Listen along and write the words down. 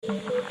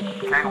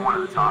Tango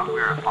 1 at the top, we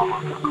are at follow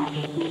vehicle.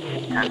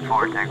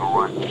 10-4, Tango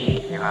 1,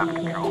 you have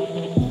control.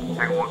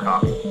 Tango 1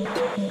 copy.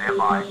 Stand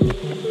by.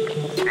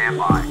 Stand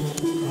by.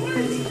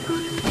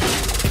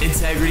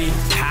 Integrity,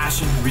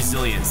 passion,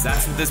 resilience.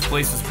 That's what this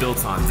place was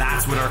built on.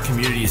 That's what our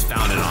community is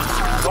founded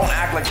on. Don't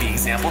act like the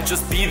example,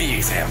 just be the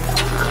example.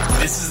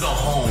 This is the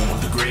home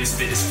of the greatest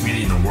fitness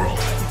community in the world.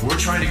 We're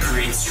trying to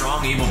create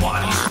strong, able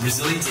bodies,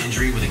 resilient to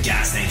injury with a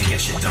gas tank to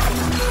get shit done.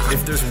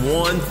 If there's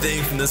one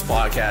thing from this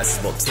podcast, it's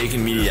about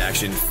taking immediate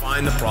action.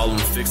 Find the problem,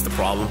 fix the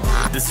problem.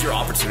 This is your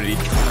opportunity.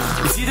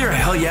 It's either a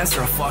hell yes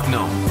or a fuck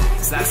no.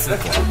 It's that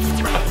simple.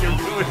 You're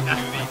ruining the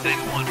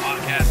Tango 1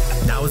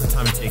 podcast. Now is the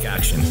time to take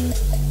action.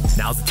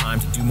 Now's the time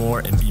to do more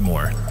and be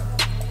more.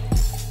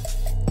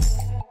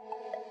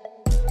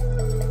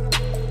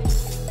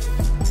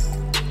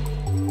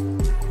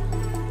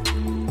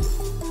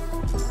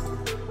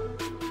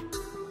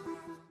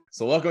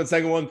 So welcome to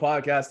Tango 1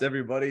 podcast,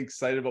 everybody.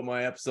 Excited about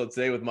my episode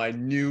today with my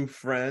new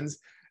friends,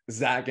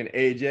 Zach and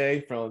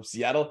AJ from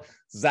Seattle.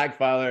 Zach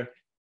Fowler,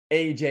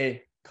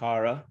 AJ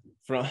Cara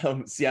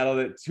from Seattle,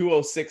 the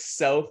 206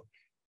 South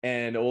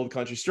and Old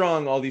Country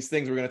Strong. All these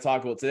things we're going to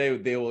talk about today.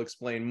 They will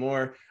explain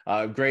more.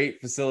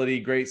 Great facility,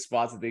 great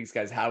spots that these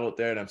guys have out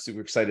there. And I'm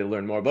super excited to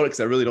learn more about it because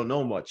I really don't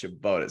know much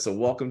about it. So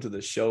welcome to the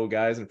show,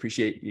 guys, and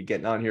appreciate you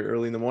getting on here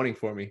early in the morning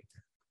for me.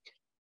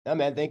 No,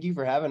 man, thank you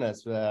for having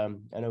us. I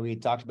know we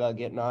talked about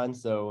getting on.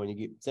 So when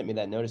you sent me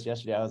that notice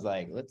yesterday, I was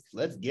like,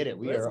 let's get it.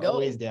 Let's go.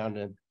 Always down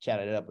to chat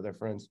it up with our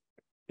friends.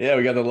 Yeah,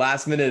 we got the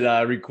last minute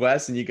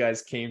request and you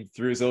guys came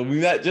through. So we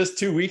met just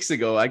 2 weeks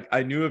ago.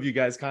 I knew of you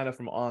guys kind of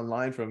from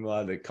online, from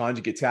the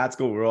Conjugate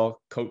Tactical. We're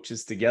all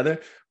coaches together,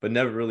 but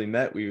never really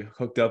met. We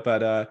hooked up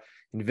at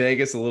in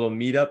Vegas, a little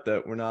meetup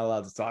that we're not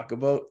allowed to talk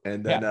about.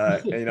 And then,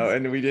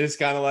 and we just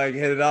kind of like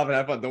hit it off and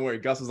have fun. Don't worry,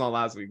 Gus was on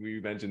last week. We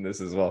mentioned this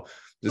as well.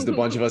 Just a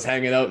bunch of us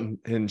hanging out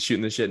and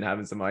shooting the shit and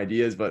having some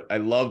ideas. But I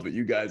loved what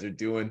you guys are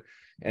doing.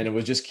 And it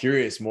was just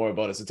curious more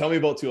about it. So tell me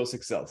about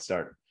 206 South.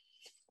 Start.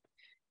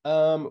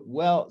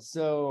 Well,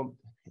 so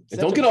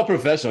don't get all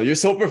professional. You're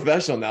so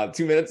professional now.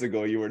 2 minutes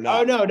ago, you were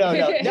not. Oh, no.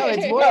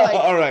 It's more like,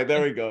 all right,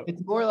 there we go.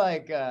 It's more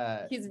like,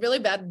 he's really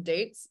bad at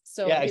dates.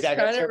 So yeah, he's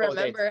exactly. trying to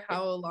remember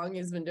how long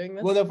he's been doing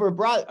this. Well, no, for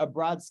a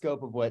broad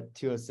scope of what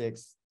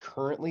 206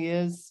 currently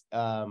is,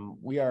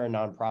 we are a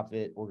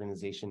nonprofit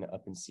organization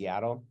up in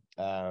Seattle.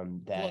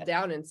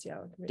 Down in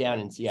Seattle.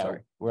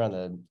 Sorry. We're on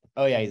the,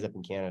 oh yeah, he's up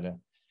in Canada.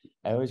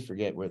 I always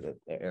forget where the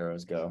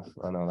arrows go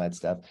on all that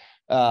stuff.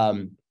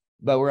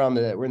 But we're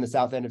in the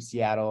south end of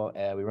Seattle.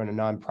 We run a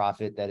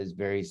nonprofit that is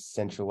very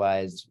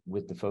centralized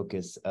with the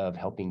focus of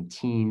helping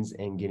teens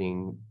and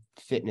getting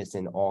fitness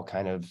in all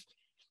kind of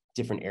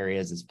different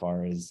areas as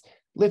far as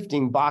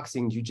lifting,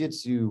 boxing,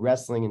 jiu-jitsu,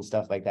 wrestling, and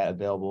stuff like that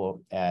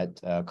available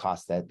at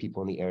costs that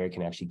people in the area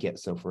can actually get.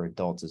 So for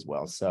adults as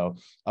well. So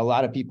a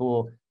lot of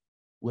people,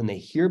 when they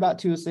hear about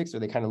 206 or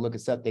they kind of look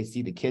us up, they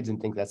see the kids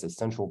and think that's a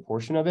central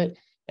portion of it.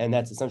 And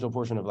that's a central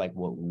portion of like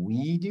what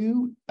we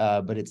do,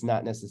 but it's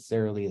not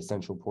necessarily a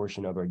central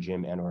portion of our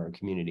gym and our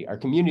community. Our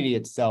community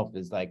itself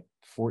is like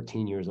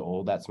 14 years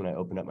old. That's when I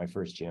opened up my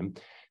first gym.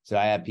 So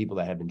I have people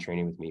that have been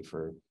training with me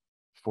for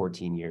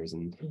 14 years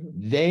and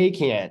they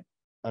can't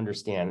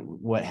understand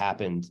what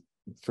happened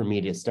for me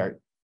to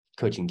start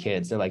coaching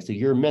kids. They're like, so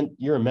you're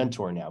a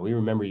mentor now. We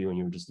remember you when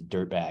you were just a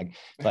dirtbag,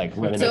 like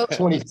running a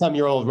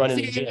 20-some-year-old running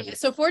the gym.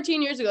 So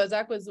 14 years ago,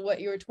 Zach was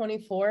what, you were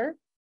 24?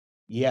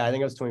 Yeah, I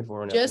think I was 24.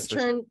 When just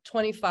turned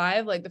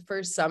 25, like the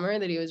first summer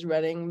that he was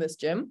running this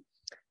gym.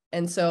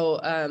 And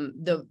so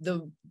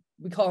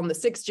we call them the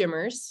six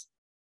gymmers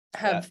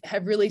have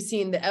really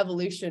seen the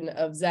evolution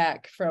of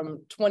Zach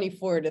from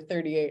 24 to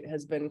 38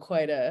 has been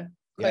quite a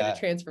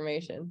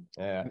transformation.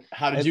 Yeah.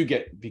 How did you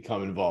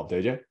become involved,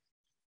 AJ?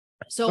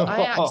 So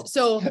back in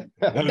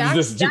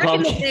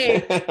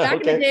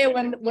the day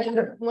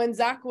when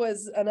Zach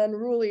was an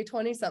unruly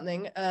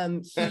 20-something,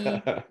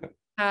 he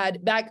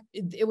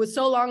it was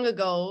so long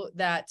ago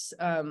that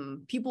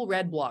people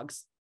read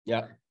blogs.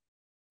 Yeah.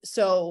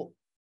 So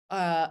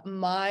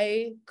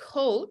my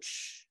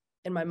coach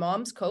and my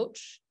mom's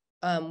coach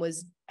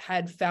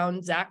had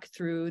found Zach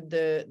through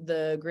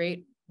the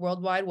great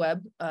World Wide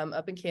Web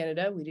up in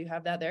Canada. We do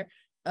have that there.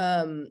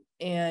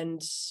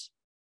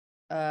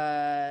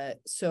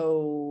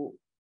 So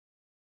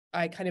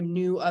I kind of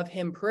knew of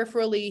him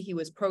peripherally. He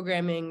was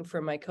programming for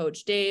my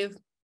coach, Dave.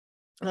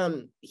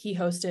 He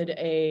hosted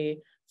a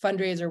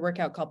fundraiser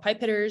workout called Pipe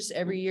Hitters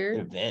every year.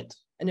 An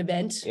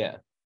event. Yeah.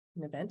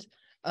 An event.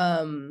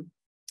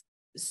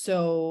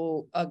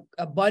 So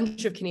a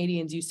bunch of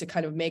Canadians used to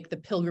kind of make the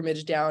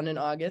pilgrimage down in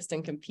August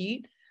and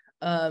compete.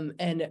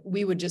 And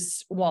we would I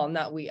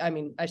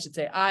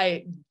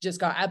just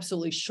got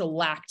absolutely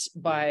shellacked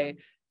by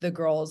the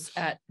girls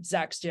at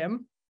Zach's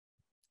gym.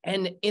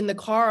 And in the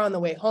car on the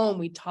way home,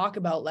 we talk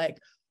about like,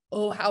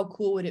 oh, how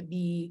cool would it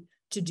be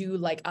to do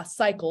like a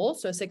cycle.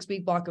 So a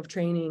 6-week block of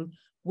training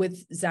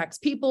with Zach's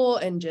people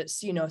and just,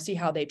 see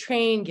how they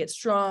train, get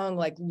strong,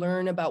 like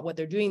learn about what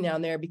they're doing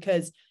down there,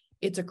 because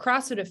it's a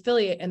CrossFit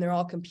affiliate and they're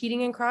all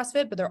competing in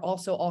CrossFit, but they're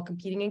also all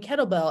competing in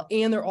kettlebell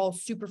and they're all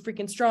super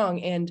freaking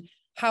strong. And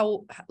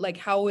how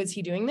is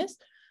he doing this?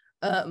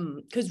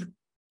 Because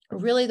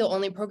really the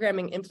only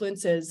programming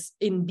influences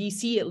in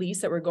BC, at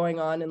least, that were going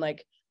on in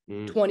like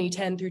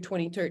 2010 through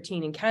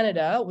 2013 in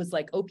Canada was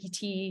like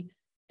OPT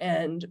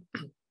and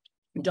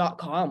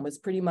 .com was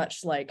pretty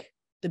much like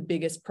the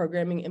biggest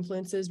programming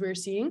influences we were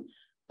seeing.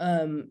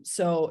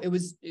 So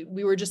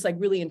we were just like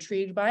really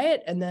intrigued by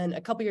it. And then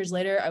a couple years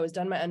later, I was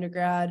done my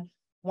undergrad,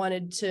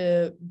 wanted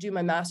to do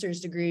my master's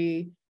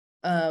degree,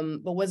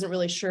 but wasn't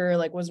really sure,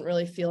 like wasn't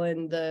really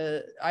feeling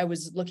I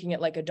was looking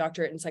at like a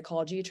doctorate in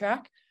psychology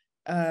track.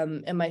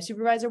 And my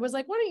supervisor was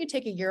like, why don't you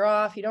take a year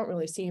off? You don't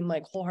really seem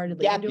like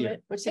wholeheartedly into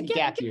it. Let's take a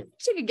gap year.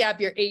 Took a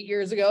gap year 8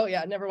 years ago.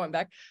 Yeah, never went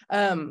back.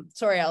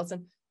 Sorry,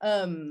 Allison.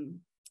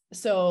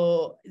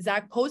 So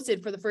Zach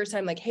posted for the first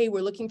time, like, hey,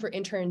 we're looking for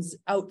interns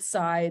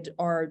outside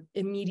our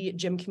immediate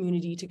gym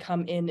community to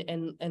come in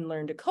and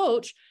learn to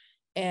coach.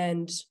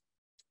 And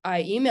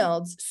I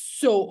emailed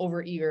so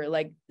overeager.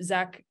 Like,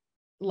 Zach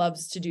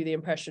loves to do the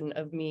impression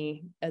of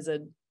me as a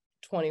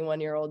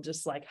 21-year-old,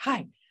 just like,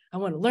 hi, I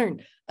want to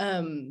learn.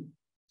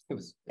 It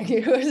was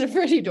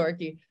pretty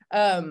dorky.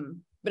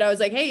 But I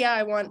was like, hey, yeah,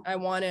 I want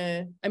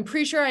to, I'm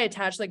pretty sure I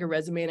attached like a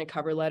resume and a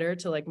cover letter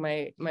to like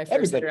my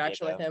first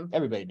interaction with him.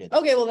 Everybody did.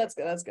 Okay, well, that's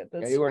good. That's good.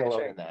 That's you weren't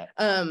alone in that.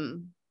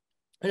 And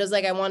I was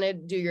like, I want to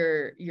do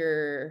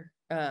your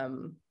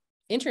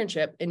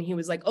internship. And he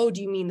was like, oh,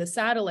 do you mean the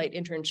satellite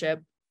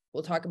internship?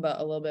 We'll talk about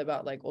a little bit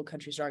about like Old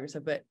Country Strong and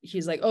stuff, but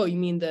he's like, oh, you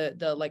mean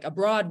the like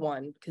abroad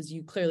one? Cause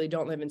you clearly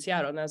don't live in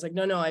Seattle. And I was like,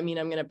 no, I mean,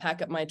 I'm going to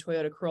pack up my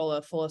Toyota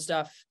Corolla full of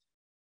stuff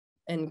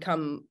and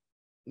come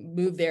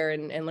move there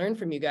and learn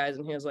from you guys.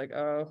 And he was like,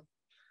 oh,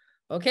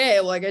 okay,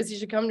 well, I guess you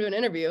should come to an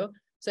interview.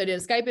 So I did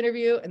a Skype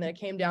interview and then I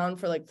came down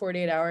for like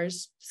 48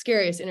 hours,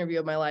 scariest interview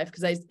of my life.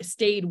 Cause I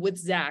stayed with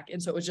Zach.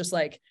 And so it was just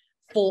like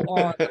full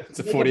on. It's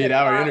a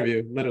 48-hour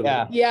interview, literally.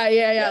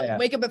 Yeah.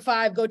 Wake up at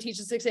 5, go teach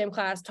a 6 a.m.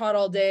 class, taught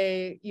all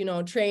day,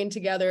 train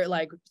together,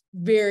 like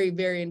very,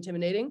 very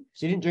intimidating.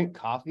 She didn't drink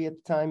coffee at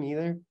the time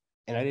either.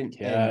 And I didn't.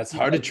 Yeah, it's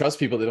hard to trust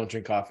people that don't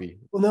drink coffee.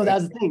 Well, no, that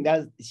was the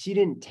thing. She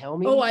didn't tell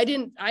me. Oh, I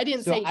didn't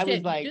so say I shit.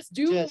 Was like, just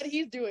do what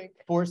he's doing.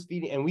 Force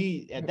feeding. And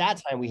we, at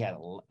that time, we had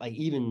like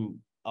even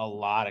a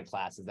lot of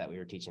classes that we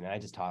were teaching. And I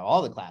just taught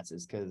all the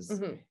classes because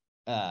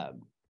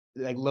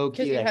like low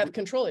key. Because you have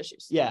control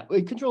issues. Yeah,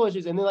 like control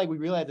issues. And then like we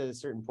realized at a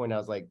certain point, I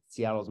was like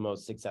Seattle's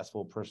most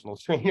successful personal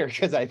trainer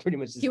because I pretty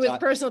much just he was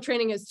personal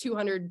training his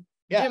 200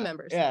 gym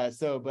members. Yeah.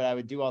 So, but I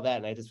would do all that.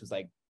 And I just was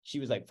like, she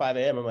was like 5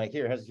 a.m. I'm like,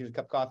 here's a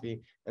cup of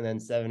coffee. And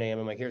then 7 a.m.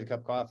 I'm like, here's a cup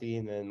of coffee.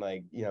 And then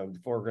like,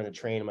 before we're going to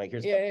train, I'm like,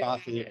 here's a cup of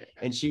coffee.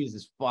 And she was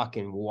just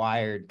fucking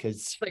wired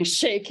because like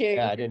shaking.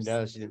 Yeah, I didn't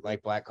know she didn't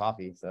like black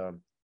coffee. So,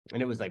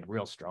 and it was like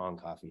real strong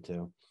coffee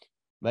too.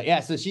 But yeah,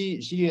 so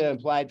she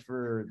applied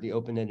for the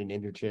open-ended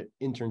internship,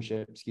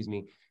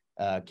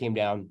 came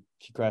down,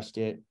 she crushed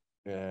it.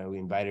 We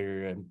invited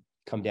her to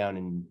come down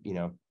and,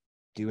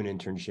 do an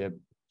internship.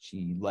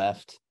 She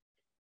left.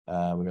 We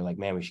were like,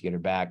 man, we should get her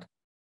back.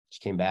 She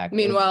came back.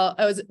 Meanwhile,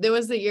 there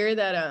was the year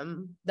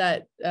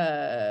that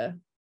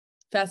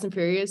Fast and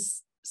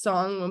Furious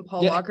song when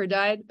Paul Walker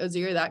died. It was the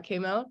year that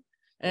came out.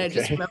 And I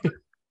just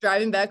remember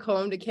driving back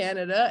home to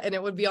Canada and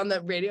it would be on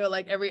the radio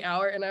like every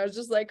hour. And I was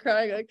just like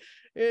crying, like,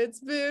 it's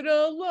been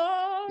a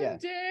long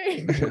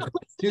day.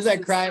 She was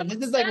like crying.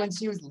 This is like when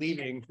she was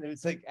leaving. It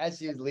was like as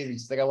she was leaving,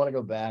 she's like, I want to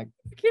go back.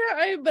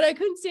 But I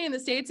couldn't stay in the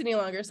States any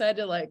longer. So I had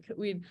to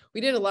we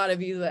did a lot of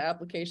visa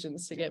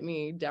applications to get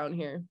me down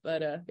here.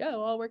 But it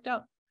all worked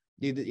out.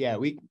 Yeah,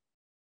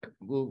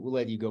 we'll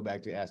let you go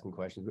back to asking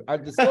questions.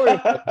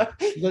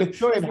 The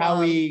story of how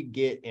we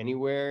get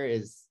anywhere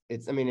is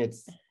it's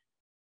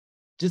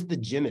just the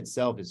gym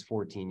itself is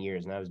 14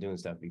 years, and I was doing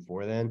stuff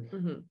before then.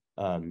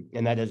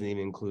 And that doesn't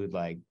even include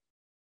like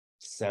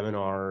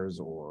seminars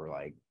or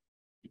like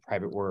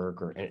private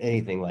work or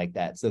anything like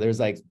that. So there's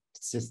like,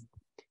 it's just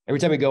every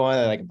time we go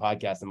on like a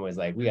podcast, I'm always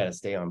like, we got to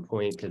stay on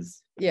point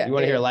because you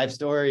want to hear a life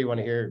story, you want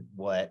to hear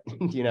what,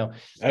 we want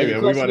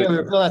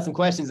to fill out some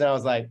questions, and I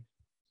was like,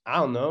 I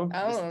don't know.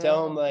 Just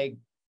tell them like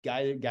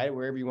guide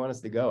wherever you want us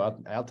to go.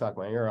 I'll talk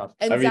my ear off.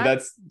 And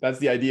that's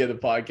the idea of the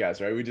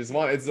podcast, right? We just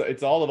want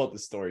it's all about the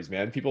stories,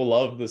 man. People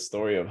love the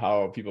story of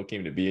how people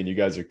came to be, and you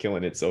guys are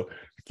killing it. So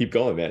keep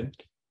going, man.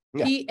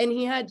 Yeah.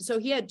 He had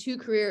 2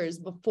 careers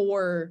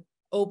before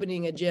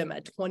opening a gym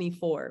at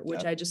 24,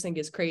 which I just think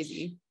is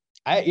crazy.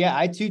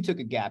 I too took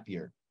a gap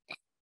year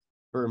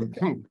from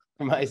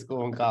high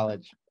school and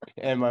college,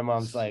 and my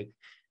mom's like,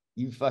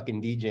 you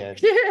fucking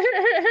DJ.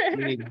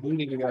 you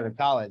need to go to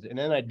college. And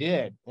then I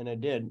did.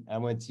 I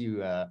went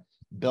to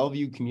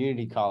Bellevue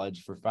Community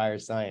College for Fire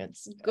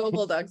Science. Go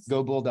Bulldogs.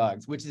 Go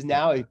Bulldogs, which is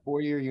now a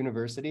 4-year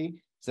university.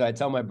 So I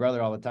tell my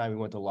brother all the time, he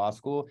went to law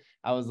school.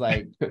 I was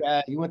like,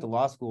 yeah, you went to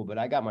law school, but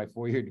I got my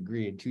 4-year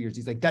degree in 2 years.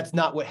 He's like, that's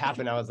not what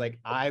happened. I was like,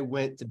 I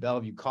went to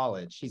Bellevue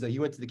College. He's like,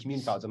 you went to the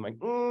community college. I'm like,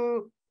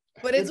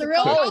 but it's a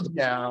real college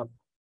now.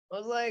 I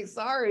was like,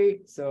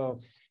 sorry.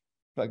 So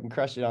fucking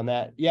crushed it on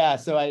that. Yeah.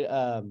 So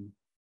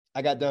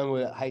I got done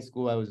with high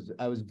school,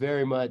 I was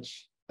very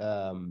much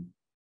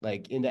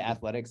like into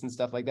athletics and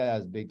stuff like that. I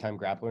was a big time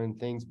grappler and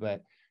things,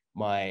 but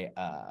my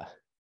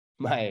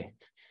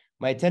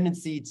my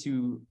tendency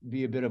to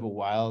be a bit of a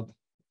wild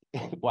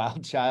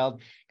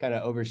child kind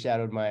of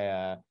overshadowed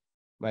my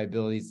my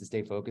abilities to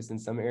stay focused in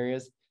some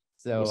areas.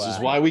 So This is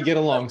why we get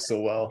along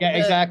so well. yeah,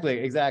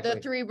 exactly. The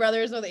three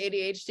brothers with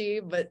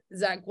ADHD, but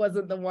Zach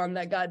wasn't the one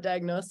that got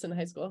diagnosed in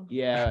high school.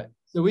 Yeah.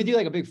 So we do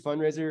like a big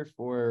fundraiser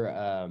for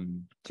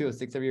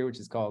 206 every year, which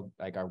is called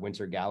like our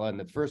winter gala. And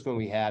the first one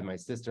we had, my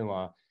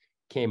sister-in-law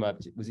came up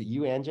to, was it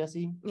you and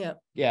Jesse? Yeah.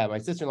 Yeah. My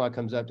sister-in-law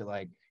comes up to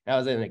like, I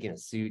was in like in a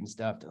suit and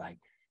stuff to like,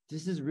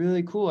 this is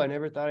really cool. I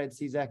never thought I'd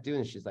see Zach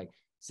doing this. She's like,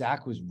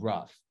 Zach was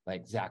rough.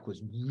 Like Zach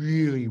was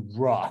really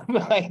rough.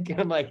 Like,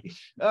 I'm like,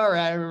 all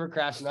right, I remember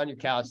crashing on your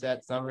couch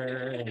that summer,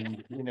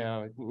 and you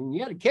know, you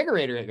had a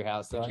kegerator at your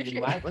house. So I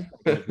mean,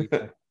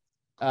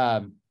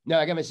 no,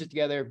 I got my shit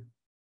together.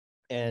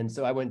 And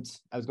so I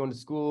was going to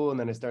school, and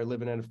then I started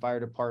living at a fire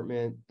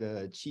department.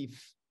 The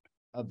chief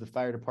of the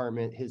fire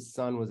department, his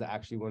son was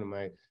actually one of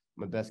my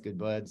best good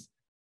buds.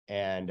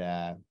 And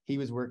he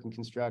was working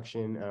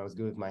construction, and I was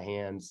good with my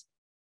hands.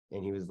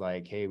 And he was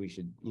like, hey, we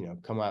should, you know,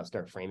 come out,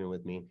 start framing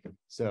with me.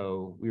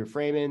 So we were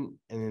framing,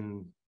 and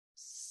then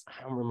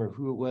I don't remember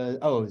who it was.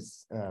 Oh, it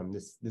was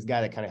this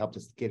guy that kind of helped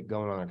us get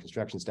going on our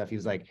construction stuff. He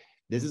was like,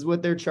 this is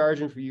what they're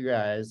charging for you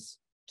guys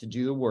to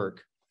do the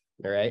work.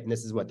 All right. And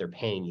this is what they're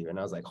paying you. And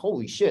I was like,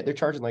 holy shit, they're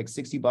charging like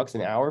 $60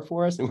 an hour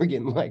for us, and we're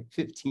getting like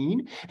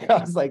 15. And I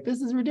was like,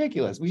 this is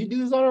ridiculous. We should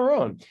do this on our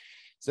own.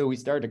 So we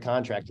started a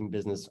contracting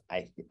business.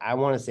 I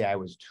want to say I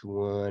was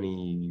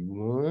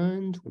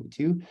 21,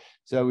 22.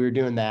 So we were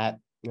doing that.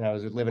 And I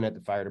was living at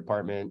the fire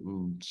department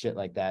and shit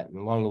like that. And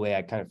along the way,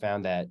 I kind of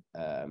found that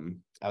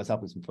I was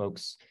helping some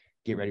folks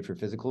get ready for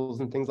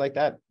physicals and things like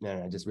that.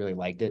 And I just really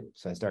liked it.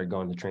 So I started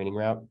going the training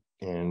route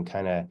and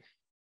kind of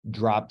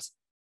dropped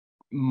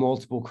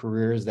multiple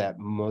careers that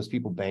most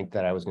people banked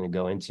that I was going to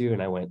go into.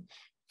 And I went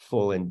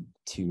full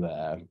into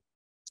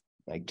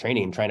like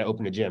training and trying to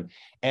open a gym.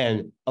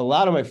 And a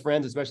lot of my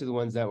friends, especially the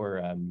ones that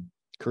were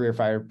career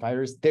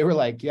firefighters, they were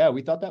like, yeah,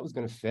 we thought that was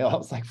going to fail. I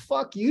was like,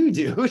 fuck you,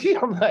 dude.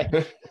 I'm like,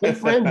 good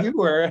friend you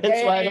were.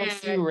 That's why I don't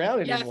see you around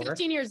anymore.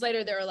 15 years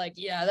later, they were like,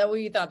 yeah, that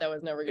we thought that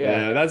was never going to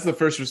Yeah, that's the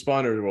first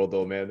responder world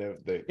though, man.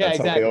 That's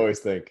exactly how they always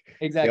think.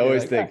 Exactly. They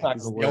always like, think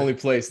it's the only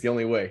place, the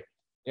only way.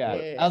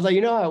 Yeah. I was like,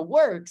 you know how it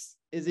works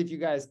is if you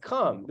guys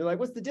come. They're like,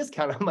 what's the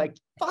discount? I'm like,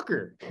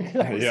 fucker.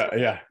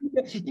 Yeah.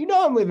 You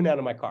know, I'm living out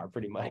of my car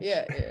pretty much.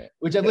 Yeah.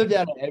 Which I lived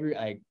out of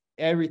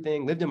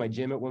everything. Lived in my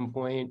gym at one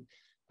point.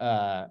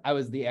 I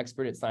was the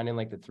expert at signing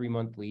like the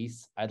 3-month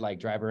lease. I'd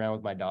like drive around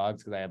with my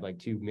dogs because I have like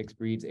 2 mixed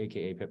breeds,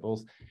 aka pit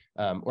bulls.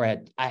 Or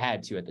I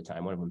had 2 at the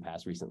time. One of them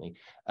passed recently.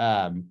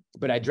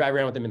 But I drive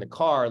around with them in the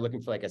car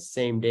looking for like a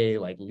same day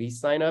like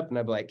lease sign up. And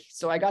I'd be like,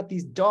 so I got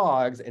these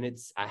dogs, and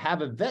I have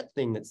a vet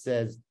thing that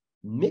says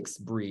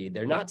mixed breed.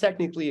 They're not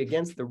technically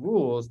against the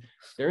rules.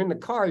 They're in the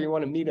car. You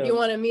want to meet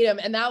them.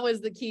 And that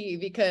was the key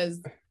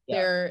because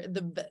they're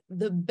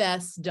the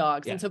best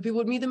dogs. And so people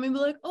would meet them and be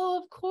like,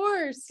 oh, of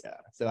course. Yeah.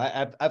 So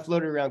I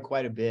floated around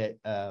quite a bit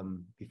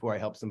before I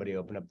helped somebody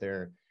open up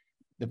the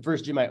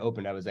first gym I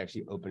opened. I was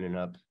actually opening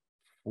up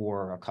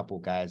for a couple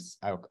guys.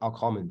 I'll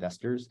call them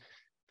investors.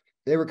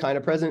 They were kind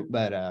of present,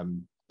 but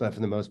for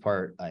the most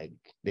part, like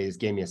they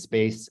just gave me a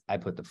space. I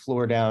put the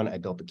floor down. I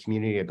built the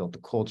community. I built the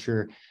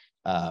culture.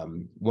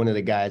 One of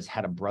the guys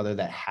had a brother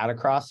that had a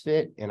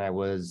CrossFit, and I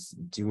was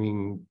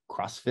doing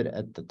CrossFit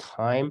at the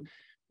time,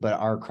 but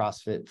our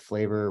CrossFit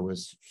flavor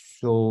was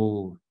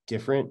so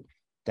different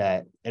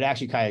that it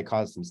actually kind of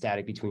caused some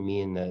static between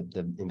me and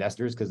the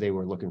investors because they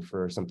were looking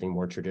for something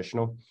more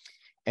traditional.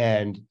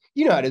 And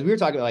you know, as we were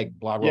talking about like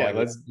blog,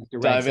 let's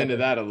dive into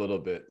that a little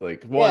bit.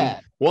 Like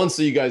one,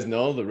 so you guys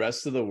know the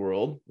rest of the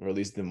world, or at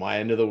least in my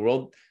end of the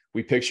world,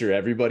 we picture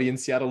everybody in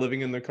Seattle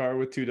living in their car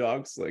with 2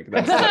 dogs. Like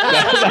that's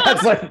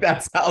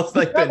how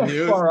like the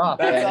news.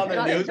 That's how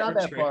the news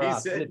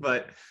portrays it.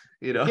 But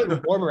you know, it's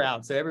getting warmer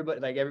out, so everybody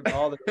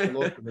all the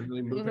locals are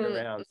really moving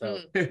around. So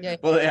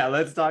well,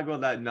 let's talk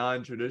about that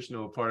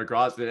non-traditional part of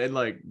CrossFit and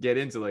like get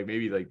into like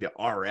maybe like the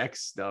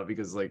RX stuff,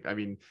 because like I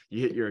mean,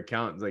 you hit your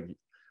account like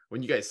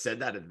when you guys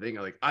said that at the thing,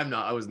 like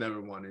I was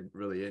never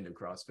really into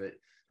CrossFit.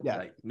 Yeah,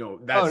 like no,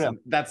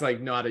 that's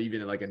like not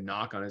even like a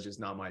knock on it. It's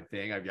just not my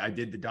thing. I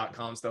did the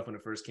 .com stuff when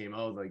it first came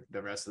out, like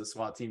the rest of the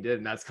SWAT team did,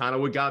 and that's kind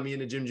of what got me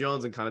into Jim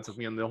Jones and kind of took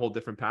me on the whole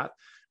different path.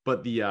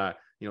 But the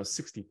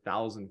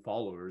 60,000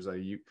 followers,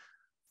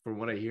 from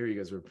what I hear, you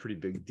guys were a pretty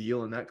big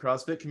deal in that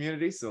CrossFit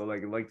community. So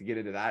like I'd like to get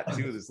into that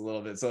too, just a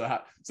little bit.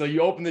 So you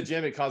opened the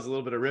gym, it caused a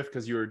little bit of rift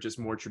because you were just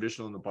more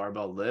traditional in the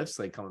barbell lifts,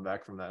 like coming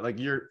back from that. Like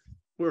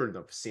we're in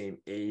the same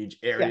age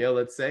area,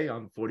 let's say.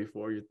 I'm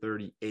 44, you're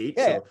 38.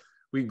 Yeah. So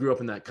we grew up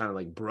in that kind of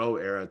like bro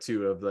era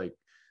too, of like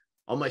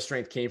all my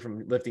strength came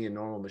from lifting in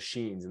normal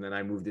machines. And then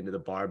I moved into the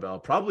barbell,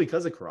 probably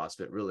because of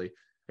CrossFit, really.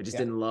 I just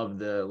didn't love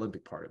the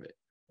Olympic part of it.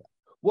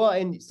 Well,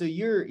 and so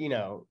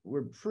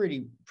we're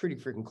pretty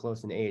freaking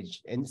close in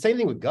age, and same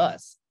thing with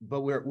Gus.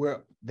 But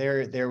we're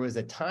there. There was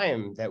a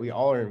time that we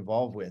all are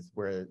involved with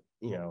where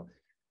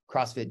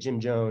CrossFit, Jim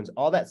Jones,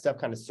 all that stuff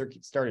kind of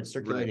started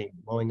circulating,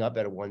 blowing up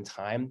at one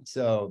time.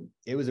 So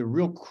it was a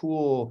real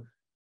cool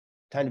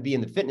time to be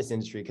in the fitness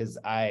industry, because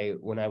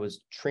when I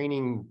was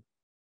training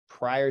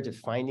prior to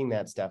finding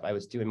that stuff, I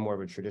was doing more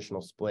of a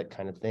traditional split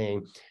kind of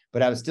thing,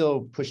 but I was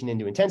still pushing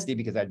into intensity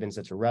because I'd been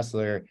such a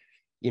wrestler,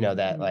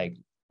 that like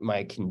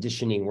my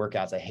conditioning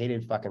workouts, I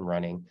hated fucking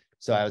running.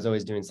 So I was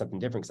always doing something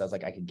different because I was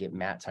like, I could get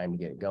mat time to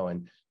get it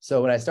going.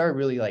 So when I started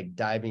really like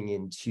diving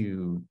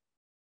into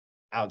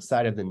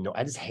outside of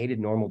I just hated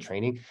normal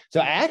training. So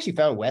I actually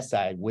found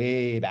Westside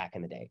way back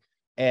in the day.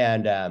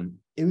 And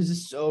it was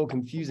just so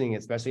confusing,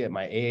 especially at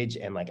my age.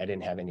 And like, I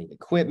didn't have any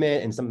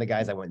equipment. And some of the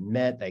guys I went and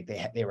met, like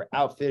they were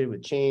outfitted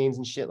with chains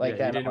and shit like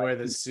that. You didn't wear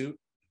the suit.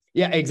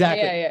 Yeah,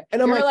 exactly. Yeah.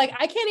 And I'm like,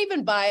 I can't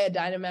even buy a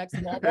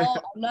Dynamax wall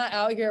ball. I'm not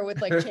out here with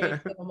like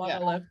chains that I'm on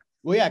the lift.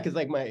 Well, yeah, because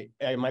like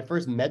my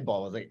first med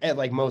ball was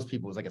like most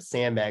people was like a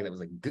sandbag that was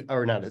like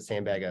or not a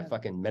sandbag, a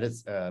fucking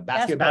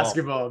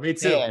basketball. Me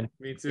too.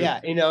 Me too. Yeah,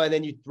 and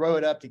then you throw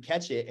it up to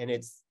catch it, and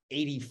it's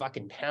 80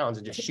 fucking pounds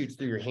and just shoots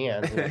through your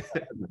hands. That's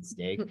a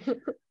mistake.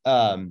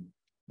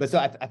 But so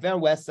I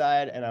found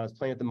Westside, and I was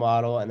playing with the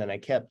model, and then I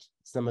kept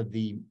some of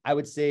I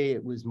would say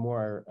it was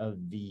more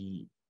of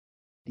the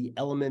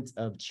element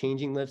of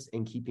changing lifts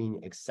and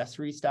keeping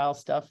accessory style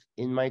stuff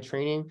in my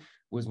training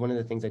was one of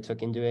the things I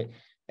took into it.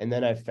 And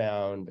then I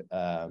found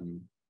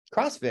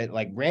CrossFit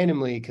like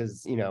randomly,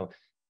 because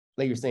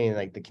like you're saying,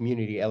 like the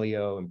community,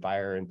 LEO and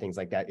Fire and things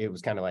like that, it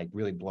was kind of like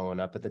really blowing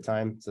up at the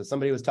time. So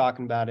somebody was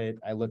talking about it.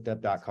 I looked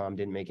up .com,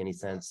 didn't make any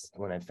sense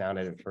when I found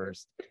it at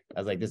first. I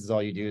was like, this is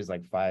all you do is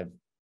like 5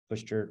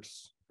 push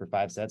jerks for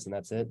 5 sets, and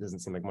that's it. Doesn't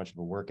seem like much of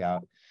a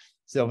workout.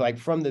 So like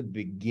from the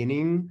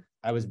beginning,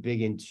 I was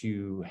big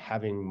into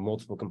having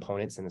multiple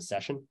components in a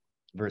session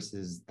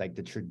versus like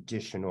the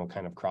traditional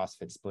kind of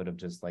CrossFit split of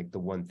just like the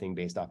one thing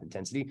based off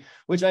intensity,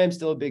 which I am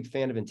still a big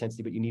fan of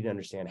intensity, but you need to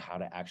understand how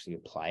to actually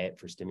apply it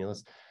for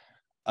stimulus.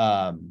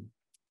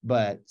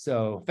 But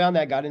so found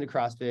that, got into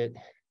CrossFit.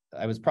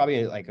 I was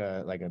probably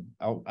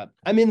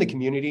I'm in the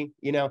community,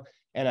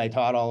 and I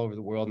taught all over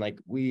the world. And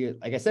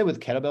like I said, with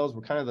kettlebells,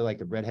 we're kind of like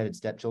the redheaded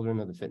stepchildren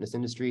of the fitness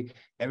industry.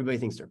 Everybody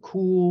thinks they're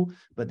cool,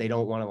 but they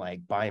don't want to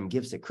like buy them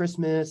gifts at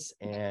Christmas.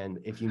 And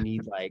if you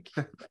need like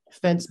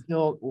fence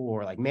built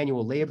or like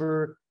manual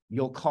labor,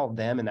 you'll call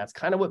them. And that's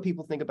kind of what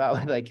people think about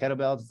with like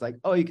kettlebells. It's like,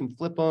 oh, you can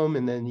flip them.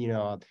 And then,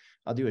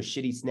 I'll do a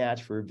shitty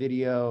snatch for a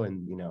video,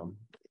 and,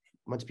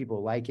 a bunch of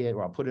people like it,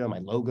 or I'll put it on my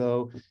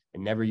logo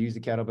and never use the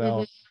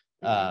kettlebell.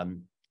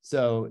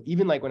 So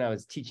even like when I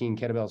was teaching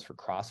kettlebells for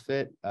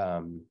CrossFit,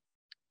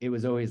 it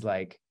was always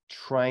like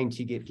trying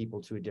to get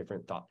people to a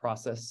different thought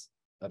process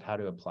of how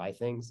to apply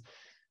things.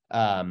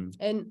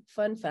 And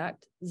fun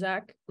fact,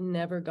 Zach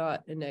never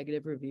got a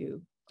negative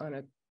review on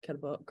a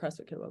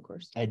CrossFit kettlebell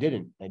course. I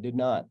did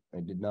not.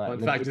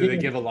 Fun fact, do they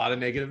give a lot of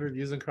negative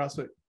reviews on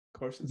CrossFit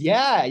courses?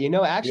 Yeah,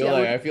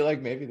 actually, I feel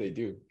like maybe they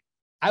do.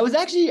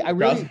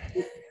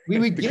 We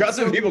would get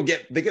CrossFit people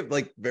get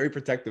like very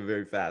protective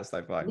very fast,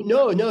 I find.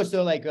 No.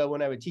 So like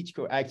when I would teach,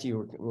 actually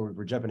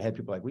we're jumping ahead.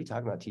 People are like, what are you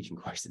talking about teaching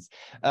courses?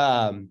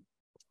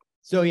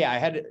 So yeah, I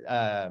had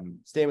to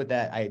stay with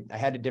that. I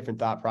had a different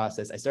thought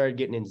process. I started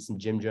getting into some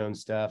Jim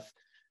Jones stuff.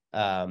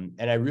 And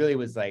I really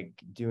was like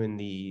doing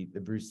the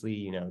Bruce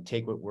Lee,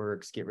 take what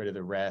works, get rid of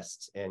the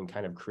rest, and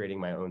kind of creating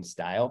my own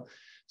style.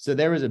 So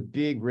there was a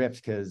big rift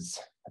because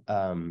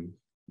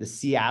the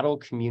Seattle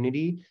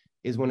community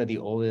is one of the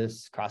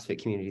oldest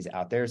CrossFit communities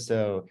out there.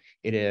 So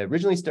it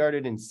originally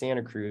started in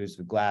Santa Cruz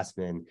with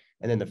Glassman.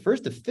 And then the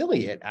first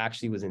affiliate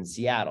actually was in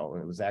Seattle.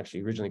 And it was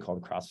actually originally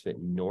called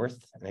CrossFit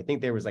North. And I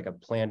think there was like a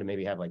plan to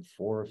maybe have like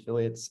 4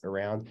 affiliates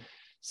around.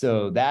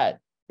 So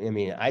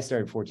I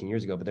started 14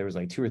 years ago, but there was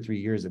like 2 or 3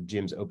 years of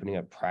gyms opening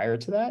up prior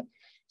to that.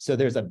 So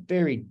there's a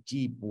very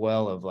deep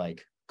well of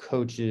like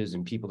coaches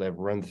and people that have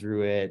run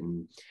through it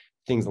and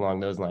things along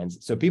those lines.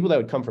 So people that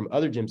would come from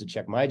other gyms to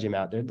check my gym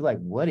out, they'd be like,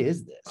 what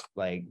is this?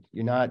 Like,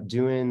 you're not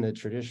doing the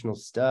traditional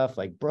stuff.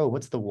 Like, bro,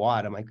 what's the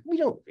watt? I'm like, we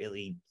don't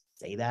really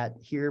say that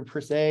here per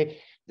se.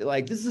 They're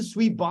like, this is a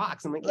sweet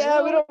box. I'm like,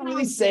 yeah, we don't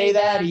really say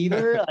that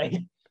either.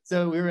 Like,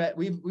 so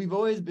we've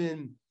always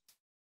been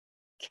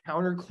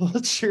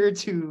counterculture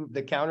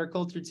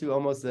to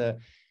almost a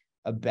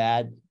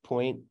bad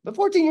point. But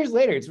 14 years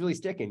later, it's really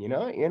sticking,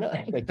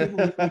 like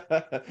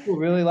people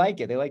really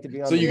like it. They like to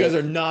be on. So you guys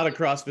are not a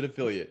CrossFit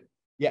affiliate?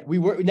 Yeah, we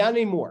were not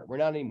anymore. We're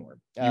not anymore.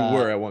 You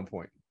were at one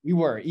point. We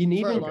were,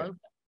 even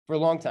for a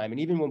long time. And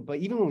even when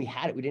we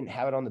had it, we didn't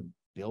have it on the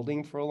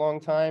building for a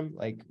long time.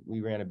 Like we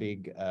ran a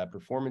big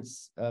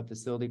performance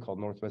facility called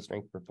Northwest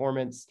Strength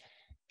Performance.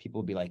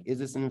 People would be like, is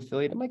this an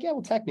affiliate? I'm like, yeah,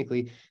 well,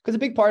 technically, because a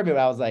big part of it,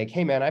 I was like,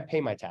 hey man, I pay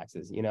my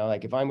taxes,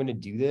 like if I'm going to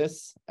do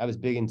this, I was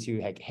big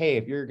into like, hey,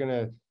 if you're going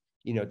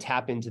to,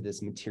 tap into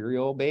this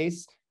material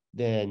base,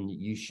 then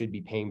you should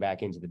be paying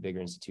back into the bigger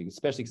institute,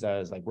 especially because I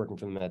was like working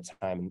for them at that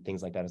time and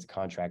things like that as a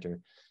contractor.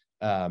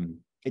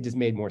 it just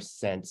made more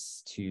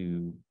sense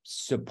to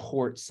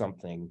support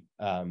something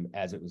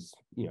as it was,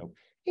 you know,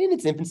 in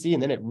its infancy,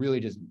 and then it really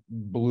just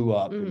blew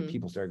up and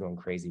people started going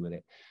crazy with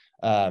it.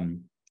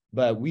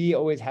 But we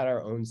always had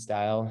our own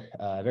style,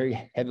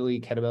 very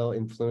heavily kettlebell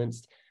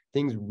influenced.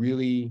 Things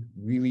really,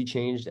 really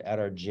changed at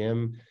our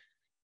gym.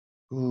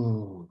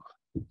 12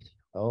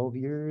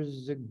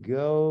 years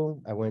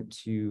ago, I went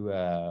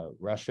to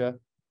Russia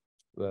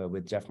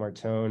with Jeff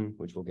Martone,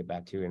 which we'll get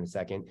back to in a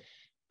second,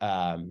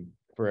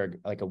 for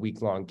like a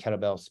week-long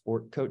kettlebell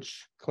sport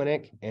coach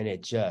clinic. And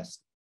it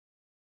just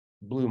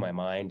blew my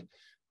mind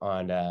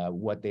on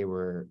what they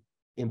were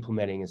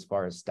implementing as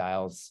far as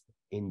styles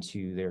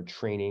into their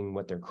training,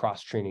 what their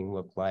cross training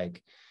looked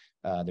like,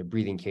 their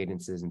breathing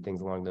cadences and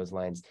things along those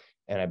lines.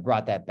 And I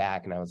brought that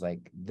back and I was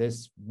like,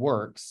 this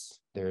works.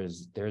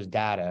 There's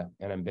data,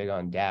 and I'm big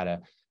on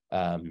data.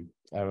 I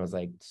was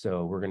like,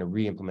 so we're going to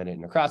re-implement it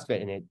in a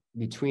CrossFit. And it,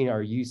 between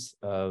our use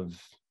of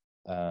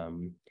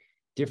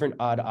different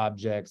odd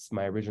objects,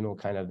 my original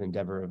kind of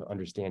endeavor of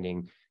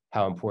understanding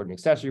how important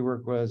accessory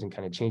work was and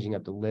kind of changing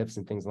up the lifts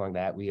and things along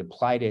that, we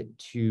applied it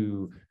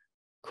to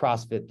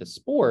CrossFit, the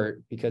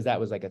sport, because that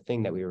was like a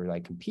thing that we were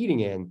like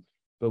competing in,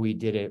 but we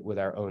did it with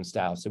our own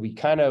style. So we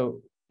kind of,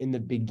 in the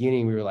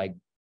beginning, we were like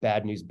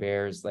bad news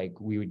bears. Like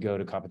we would go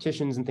to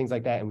competitions and things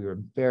like that. And we were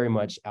very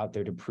much out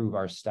there to prove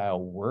our style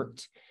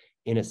worked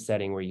in a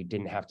setting where you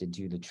didn't have to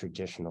do the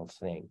traditional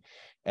thing.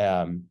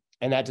 And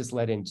that just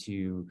led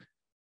into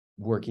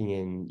working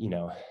in, you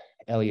know,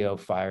 LEO,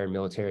 fire,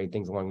 military,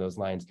 things along those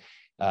lines.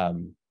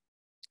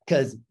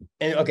 Because,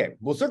 and okay,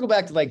 we'll circle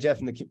back to like Jeff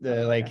and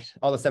the like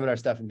all the seminar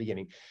stuff in the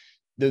beginning.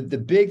 The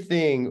big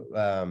thing,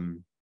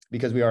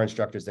 because we are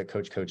instructors that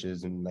coach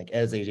coaches, and like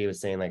as AJ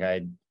was saying, like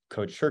I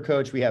coach her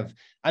coach. We have,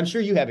 I'm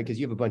sure you have it because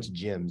you have a bunch of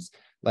gyms.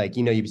 Like,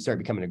 you know, you start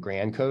becoming a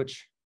grand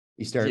coach.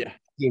 You start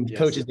being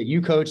coaches that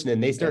you coach, and then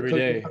they start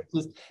coaching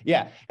coaches.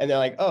 Yeah. And they're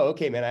like, oh,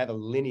 okay, man, I have a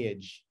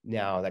lineage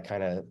now that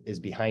kind of is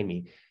behind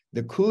me.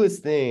 The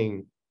coolest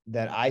thing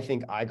that I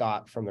think I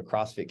got from the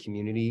CrossFit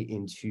community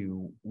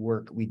into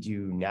work we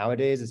do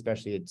nowadays,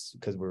 especially it's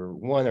because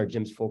our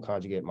gym's full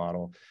conjugate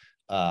model.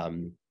 A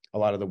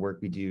lot of the work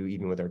we do,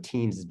 even with our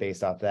teams, is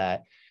based off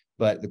that.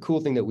 But the cool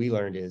thing that we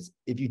learned is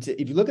if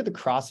you look at the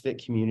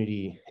CrossFit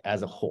community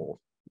as a whole,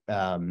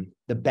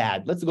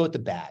 let's go with the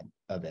bad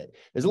of it.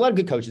 There's a lot of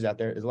good coaches out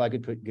there. There's a lot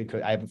of good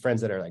coaches. I have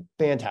friends that are like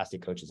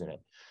fantastic coaches in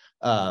it.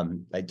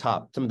 Like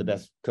some of the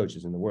best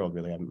coaches in the world,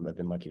 really. I've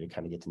been lucky to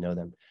kind of get to know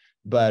them.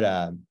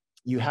 But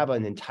you have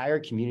an entire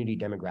community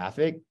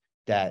demographic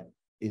that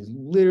is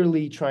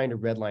literally trying to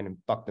redline and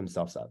fuck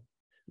themselves up.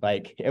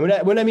 Like, and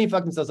when I mean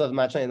fuck themselves up, I'm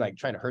not trying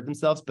to hurt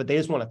themselves, but they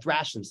just want to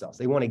thrash themselves.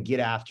 They want to get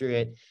after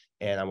it,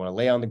 and I want to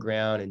lay on the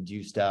ground and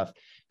do stuff.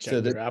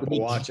 Check their Apple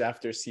Watch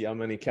after, see how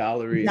many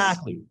calories.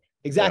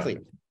 Exactly. Yeah.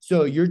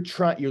 So you're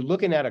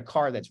looking at a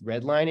car that's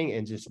redlining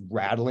and just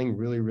rattling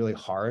really, really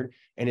hard.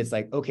 And it's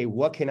like, okay,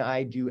 what can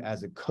I do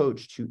as a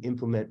coach to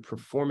implement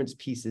performance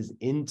pieces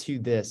into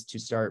this to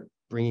start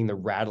bringing the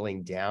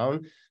rattling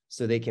down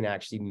so they can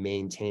actually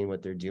maintain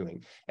what they're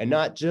doing, and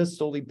not just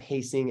solely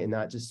pacing and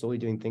not just solely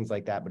doing things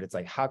like that. But it's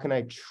like, how can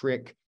I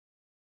trick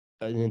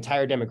an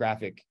entire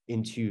demographic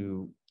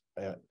into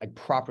like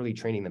properly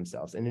training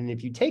themselves? And then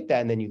if you take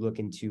that and then you look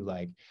into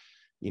like,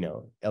 you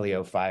know,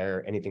 LEO,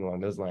 fire, anything along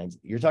those lines,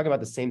 you're talking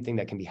about the same thing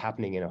that can be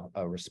happening in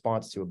a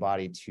response to a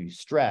body to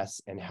stress,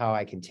 and how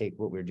I can take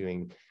what we're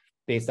doing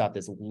based off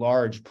this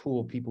large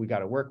pool of people we got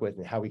to work with,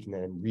 and how we can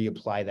then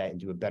reapply that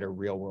into a better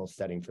real world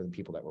setting for the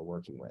people that we're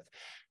working with.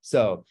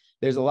 So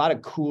there's a lot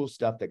of cool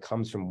stuff that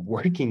comes from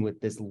working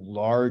with this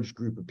large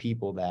group of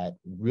people that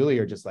really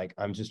are just like,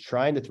 I'm just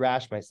trying to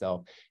thrash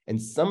myself. And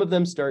some of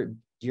them start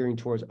gearing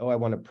towards, oh, I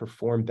want to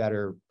perform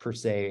better per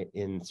se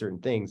in certain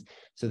things.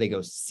 So they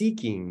go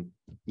seeking,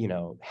 you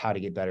know, how to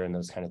get better in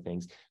those kind of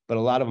things. But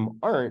a lot of them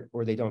aren't,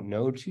 or they don't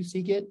know to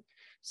seek it.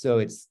 So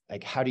it's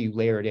like, how do you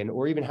layer it in,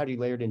 or even how do you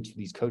layer it into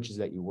these coaches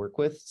that you work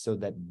with so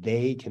that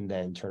they can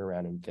then turn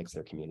around and fix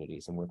their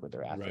communities and work with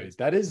their athletes? Right.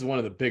 That is one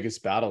of the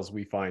biggest battles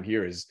we find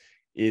here is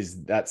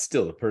that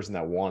still the person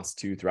that wants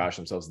to thrash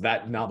themselves,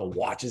 that now the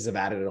watches have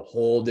added a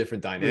whole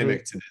different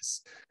dynamic to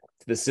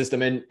the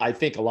system. And I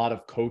think a lot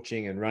of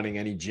coaching and running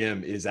any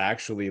gym is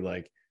actually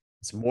like,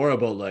 it's more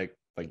about like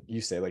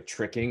you say, like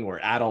tricking or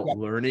adult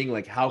learning.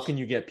 Like, how can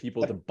you get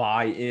people to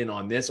buy in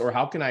on this? Or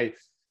how can I,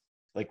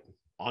 like,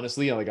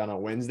 honestly, like on a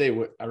Wednesday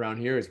around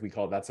here, is we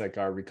call that's like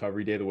our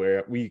recovery day,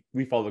 where we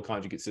follow the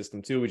conjugate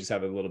system too. We just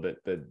have a little bit,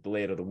 the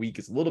layout of the week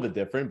is a little bit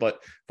different,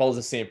 but follows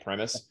the same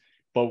premise.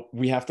 But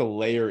we have to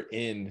layer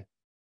in,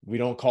 we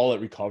don't call it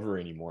recovery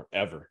anymore,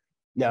 ever.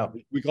 No,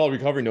 we call it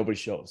recovery. Nobody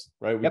shows,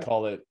 right? We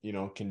call it, you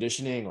know,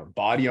 conditioning or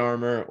body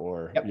armor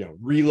or, you know,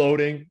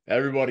 reloading.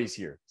 Everybody's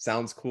here.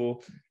 Sounds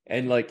cool.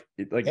 And like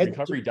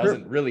recovery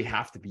doesn't really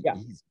have to be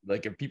easy.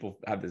 Like if people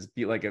have this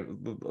be like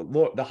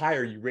the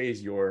higher you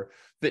raise your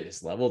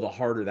fitness level, the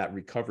harder that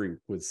recovery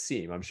would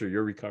seem. I'm sure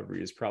your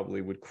recovery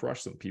would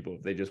crush some people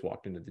if they just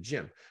walked into the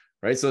gym.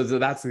 Right. So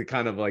that's the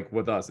kind of like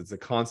with us, it's a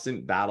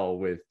constant battle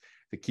with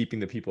keeping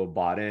the people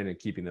bought in and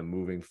keeping them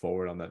moving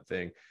forward on that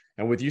thing.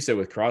 And what you said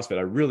with CrossFit,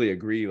 I really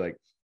agree. Like,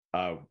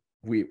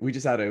 we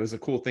just it was a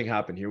cool thing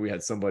happen here. We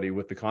had somebody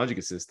with the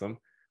conjugate system,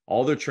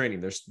 all their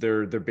training,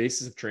 their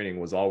basis of training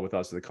was all with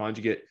us. So the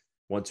conjugate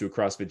went to a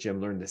CrossFit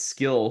gym, learned the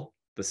skill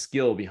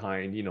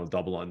behind,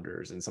 double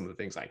unders and some of the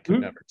things I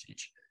could never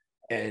teach,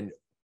 and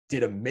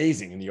did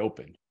amazing in the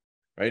open.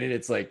 Right. And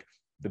it's like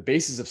the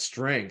basis of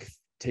strength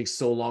takes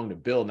so long to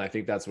build. And I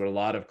think that's what a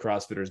lot of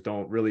CrossFitters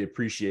don't really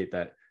appreciate.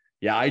 That,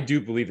 yeah, I do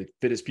believe that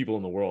fittest people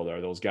in the world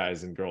are those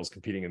guys and girls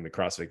competing in the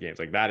CrossFit games.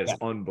 Like, that is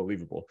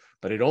unbelievable.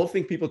 But I don't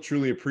think people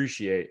truly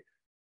appreciate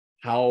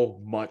how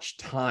much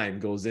time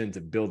goes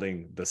into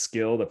building the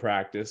skill, the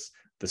practice,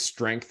 the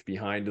strength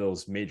behind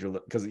those major,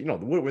 because,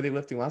 what were they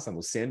lifting last time?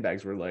 Those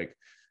sandbags were like,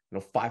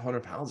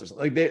 500 pounds or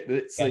something. Like,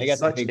 it's like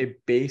such a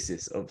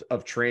basis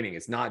of training.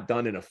 It's not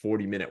done in a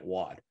 40-minute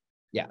WOD.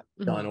 Yeah.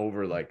 Done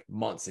over like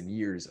months and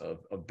years of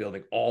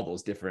building all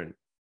those different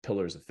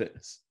pillars of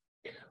fitness.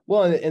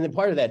 Well, and the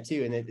part of that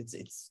too, and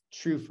it's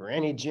true for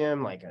any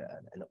gym, like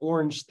an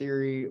Orange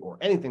Theory or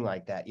anything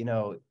like that.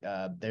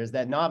 There's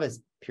that novice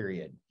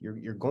period.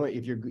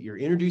 If you're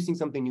introducing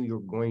something new, you're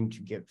going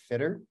to get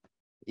fitter,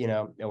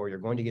 or you're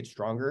going to get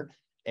stronger.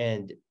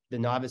 And the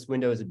novice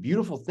window is a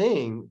beautiful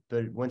thing,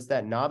 but once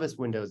that novice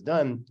window is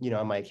done,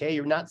 I'm like, hey,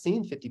 you're not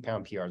seeing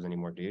 50-pound PRs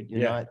anymore, dude.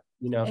 You're not,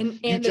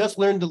 you just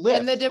learned to lift.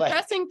 And the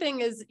depressing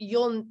thing is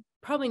you'll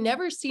probably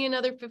never see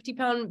another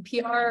 50-pound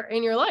PR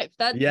in your life.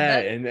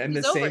 And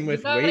the same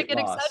with weight get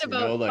loss. Excited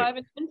about 5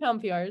 and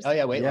 10-pound PRs. Oh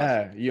yeah, weight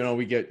loss.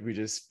 We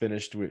just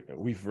finished.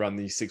 We've run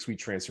these 6-week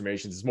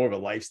transformations. It's more of a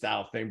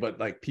lifestyle thing, but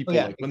like people,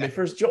 when they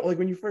first join, like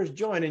when you first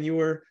join and you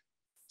were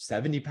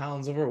 70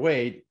 pounds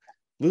overweight,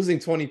 losing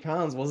 20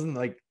 pounds wasn't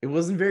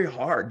very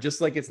hard.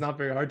 Just like it's not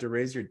very hard to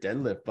raise your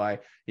deadlift by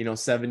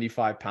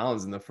 75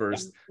 pounds in the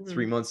first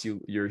 3 months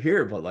you're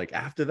here, but like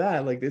after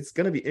that, like it's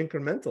gonna be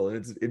incremental,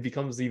 and it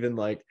becomes even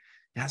like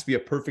it has to be a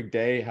perfect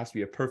day, it has to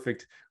be a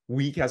perfect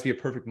week, it has to be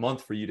a perfect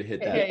month for you to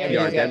hit that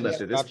deadlift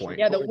at this point.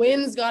 Yeah, the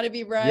wind's got to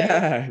be right.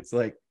 Yeah, it's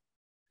like,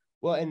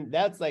 well, and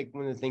that's like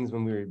one of the things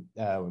when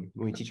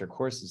we teach our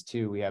courses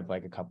too. We have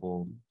like a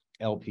couple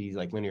LPs,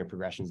 like linear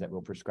progressions, that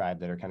we'll prescribe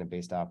that are kind of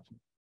based off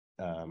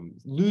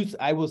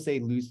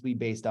loosely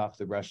based off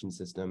the Russian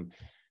system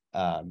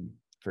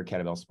for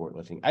kettlebell sport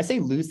lifting. I say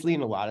loosely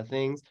in a lot of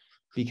things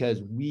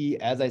because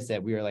as I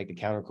said, we are like the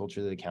counterculture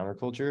to the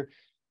counterculture.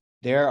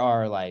 There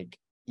are like,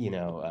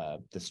 the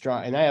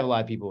strong, and I have a lot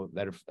of people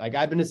that are like,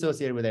 I've been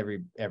associated with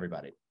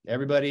everybody,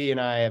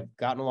 and I have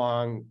gotten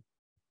along,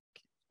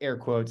 air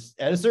quotes,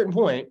 at a certain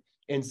point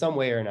in some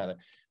way or another.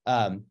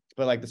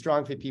 But like the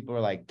strong fit people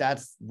are like,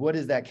 what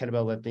is that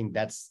kettlebell lifting?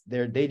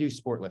 They do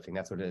sport lifting.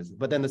 That's what it is.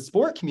 But then the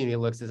sport community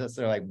looks at us,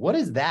 they're like, what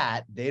is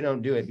that? They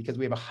don't do it because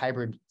we have a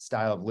hybrid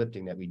style of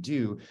lifting that we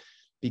do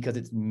because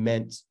it's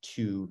meant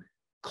to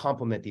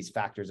complement these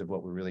factors of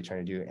what we're really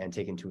trying to do and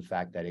take into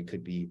effect that it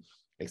could be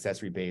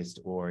accessory based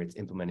or it's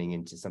implementing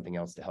into something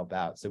else to help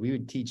out. So we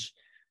would teach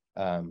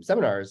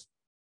seminars,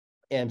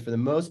 and for the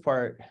most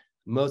part,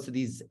 most of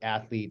these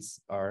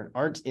athletes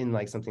aren't in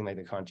like something like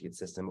the conjugate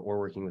system or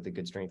working with a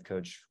good strength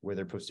coach where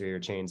their posterior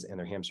chains and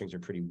their hamstrings are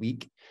pretty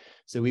weak.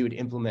 So we would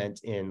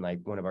implement in like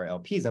one of our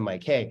LPs. I'm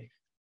like, hey,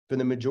 for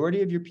the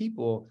majority of your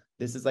people,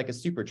 this is like a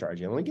supercharge.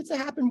 It only gets to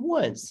happen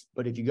once,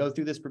 but if you go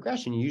through this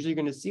progression, you're usually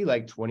going to see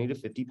like 20 to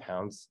 50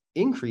 pounds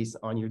increase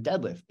on your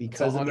deadlift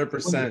because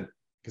 100%.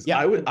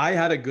 Because I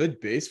had a good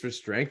base for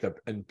strength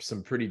and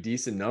some pretty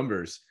decent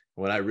numbers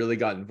when I really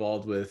got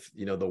involved with,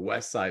 the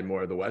West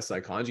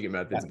Side conjugate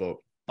methods about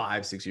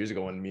 5-6 years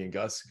ago when me and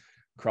Gus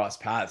crossed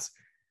paths.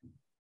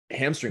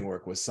 Hamstring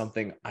work was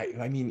something I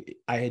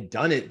had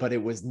done it, but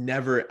it was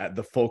never at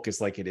the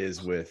focus like it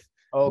is with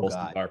most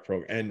of our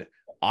program. And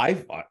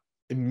I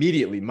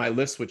immediately, my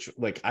lift switch,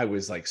 like I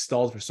was like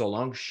stalled for so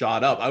long,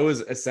 shot up. I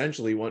was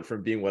essentially went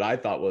from being what I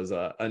thought was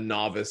a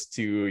novice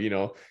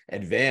to,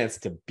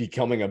 advanced to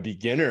becoming a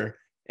beginner.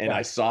 And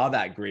I saw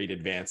that great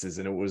advances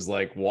and it was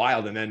like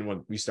wild. And then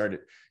when we started,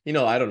 I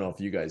don't know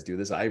if you guys do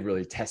this, I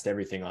really test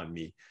everything on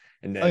me.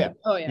 And then,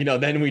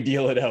 then we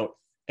deal it out.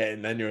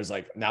 And then there was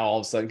like, now all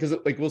of a sudden, because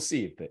like, we'll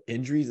see the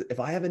injuries. If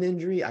I have an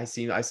injury, I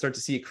start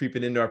to see it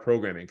creeping into our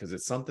programming because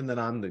it's something that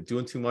I'm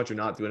doing too much or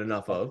not doing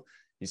enough of.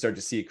 You start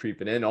to see it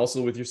creeping in.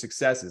 Also with your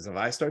successes. If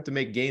I start to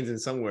make gains in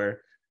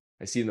somewhere,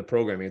 I see in the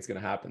programming, it's going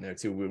to happen there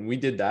too. When we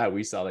did that,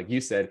 we saw, like you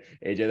said,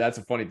 AJ, that's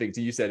a funny thing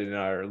too. You said in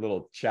our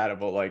little chat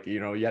about like,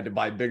 you had to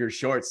buy bigger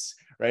shorts,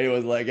 right? It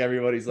was like,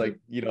 everybody's like,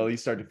 you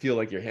start to feel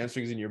like your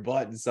hamstrings in your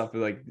butt and stuff.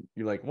 Like,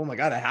 you're like, oh my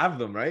God, I have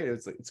them, right?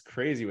 It's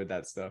crazy with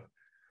that stuff.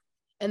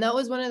 And that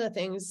was one of the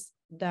things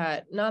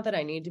that, not that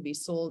I need to be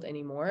sold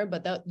anymore,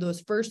 but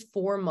those first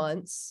 4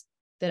 months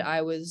that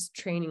I was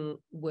training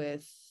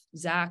with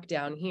Zach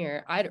down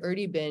here, I'd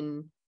already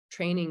been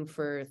training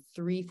for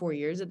 3-4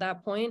 years at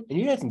that point. And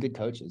you had some good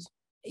coaches.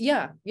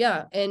 Yeah.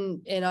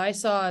 And I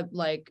saw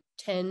like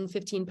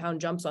 10-15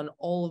 pound jumps on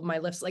all of my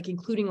lifts, like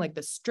including like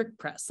the strict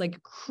press,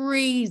 like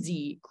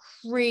crazy.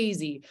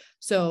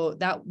 So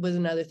that was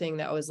another thing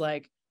that was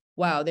like,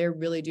 wow, they're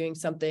really doing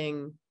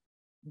something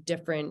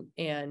different.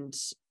 And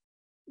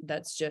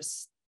that's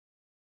just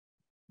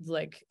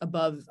like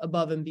above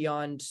and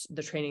beyond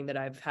the training that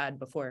I've had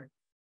before.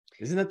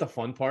 Isn't that the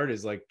fun part,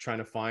 is like trying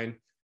to find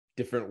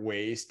different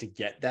ways to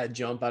get that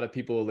jump out of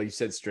people? Like you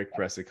said, strict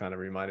press, it kind of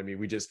reminded me.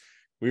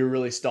 We were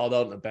really stalled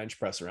out in the bench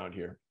press around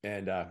here.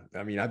 And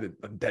I mean,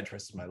 bench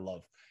press is my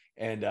love.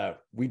 And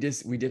we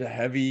did a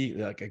heavy,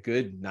 like a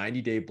good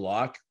 90-day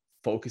block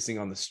focusing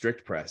on the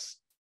strict press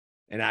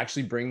and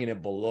actually bringing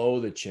it below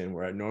the chin,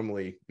 where I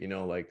normally, you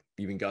know, like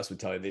even Gus would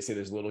tell you, they say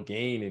there's a little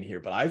gain in here,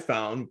 but I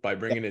found by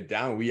bringing it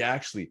down, we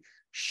actually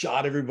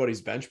shot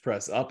everybody's bench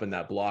press up in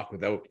that block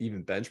without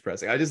even bench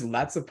pressing.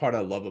 That's the part I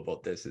love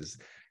about this, is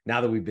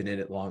now that we've been in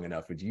it long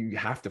enough, you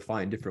have to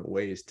find different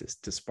ways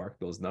to spark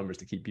those numbers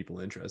to keep people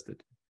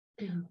interested.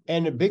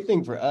 And a big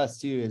thing for us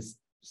too is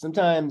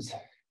sometimes,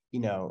 you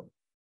know,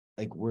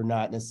 like we're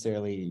not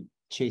necessarily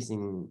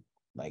chasing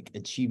like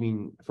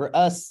achieving, for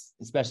us,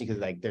 especially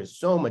because like there's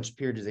so much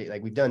periodization,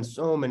 like we've done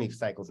so many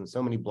cycles and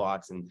so many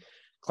blocks and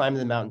climbed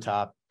the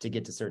mountaintop to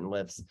get to certain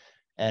lifts.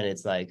 And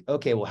it's like,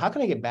 okay, well, how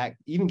can I get back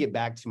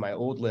to my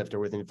old lift or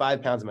within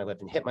 5 pounds of my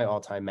lift and hit my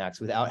all-time max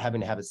without having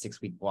to have a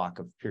 6-week block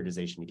of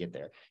periodization to get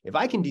there? If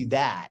I can do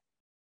that,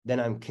 then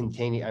I'm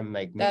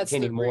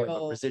maintaining more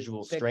of a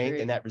residual strength.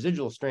 And that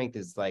residual strength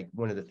is like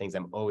one of the things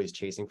I'm always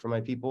chasing for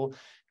my people.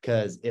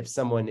 Because if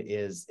someone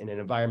is in an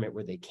environment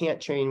where they can't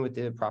train with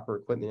the proper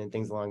equipment and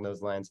things along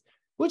those lines,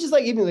 which is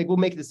like, even like, we'll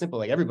make it simple.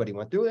 Like everybody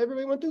went through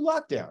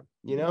lockdown,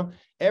 you know,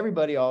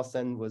 everybody all of a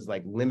sudden was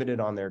like limited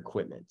on their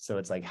equipment. So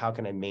it's like, how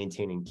can I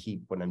maintain and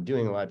keep what I'm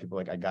doing? A lot of people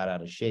like, I got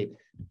out of shape.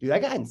 Dude, I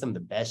got in some of the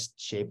best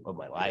shape of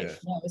my life.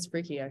 Yeah, it was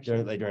freaky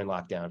actually. During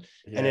lockdown.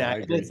 Yeah,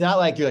 and it's not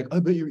like you're like,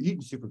 oh, but you're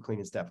eating super clean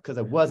and stuff. Because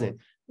I wasn't.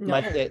 No.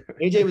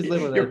 AJ was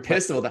living with You're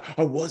pissed about that.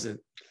 I wasn't.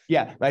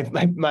 Yeah, my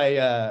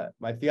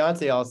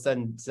fiance all of a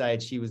sudden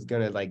decided she was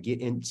gonna like get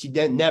in. She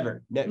didn't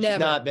never. She's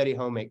not Betty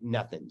Homake,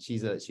 nothing.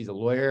 She's a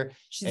lawyer.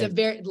 She's a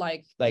very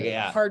like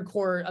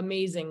hardcore,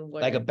 amazing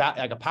lawyer.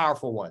 like a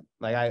powerful one.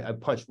 Like I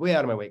punched way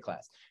out of my weight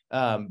class.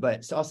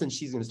 But so all of a sudden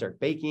she's gonna start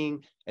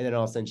baking, and then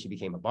all of a sudden she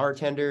became a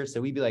bartender.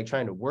 So we'd be like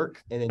trying to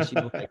work, and then she'd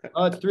be like,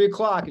 "Oh, it's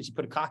 3:00," and she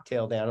put a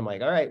cocktail down. I'm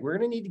like, "All right, we're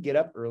gonna need to get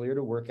up earlier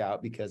to work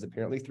out because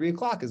apparently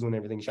 3:00 is when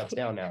everything shuts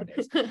down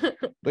nowadays."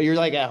 But you're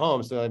like at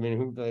home, so I mean,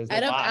 who is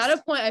at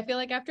a point? I feel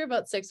like after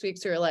about 6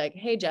 weeks, we were like,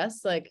 "Hey,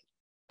 Jess, like."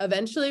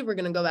 Eventually we're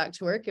going to go back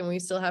to work and we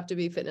still have to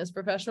be fitness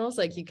professionals.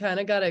 Like you kind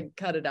of got to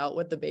cut it out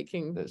with the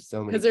baking. There's so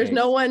many, because there's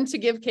no one to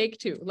give cake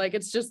to. Like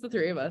it's just the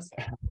three of us.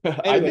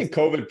 I think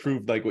COVID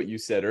proved like what you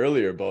said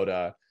earlier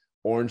about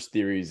Orange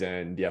Theories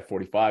and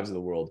 45s of the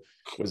world,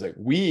 was like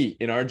we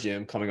in our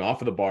gym coming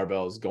off of the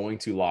barbells, going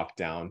to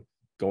lockdown,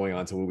 going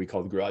on to what we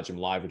called Garage Gym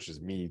Live, which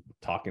is me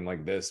talking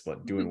like this,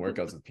 but doing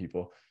workouts with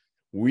people.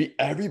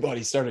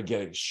 Everybody started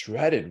getting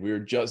shredded. We were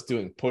just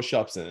doing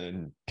push-ups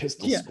and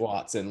pistol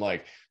squats and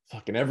like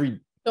fucking every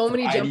so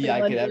many jumping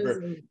I could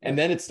ever. And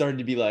then it started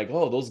to be like,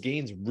 oh, those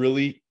gains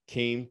really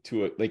came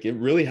to it. Like it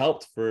really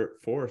helped for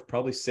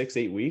probably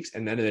 6-8 weeks.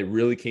 And then they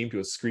really came to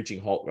a screeching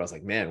halt where I was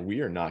like, man,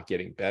 we are not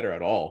getting better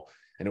at all.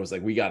 And it was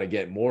like, we got to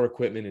get more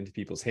equipment into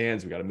people's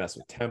hands. We got to mess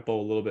with tempo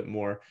a little bit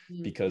more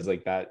because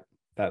like that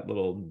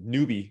little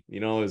newbie, you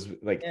know, is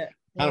like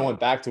kind of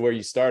went back to where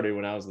you started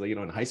when I was, you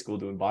know, in high school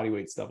doing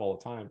bodyweight stuff all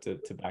the time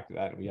to back to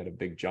that. And we had a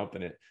big jump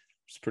in it.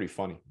 It's pretty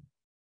funny.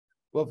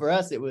 Well, for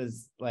us, it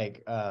was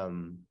like,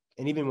 and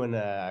even when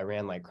I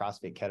ran like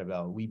CrossFit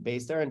kettlebell, we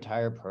based our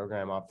entire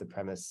program off the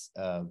premise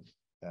of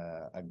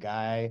a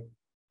guy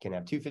can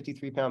have 2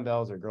 53-pound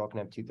bells or a girl can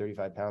have 2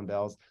 35-pound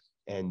bells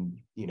and,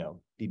 you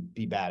know,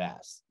 be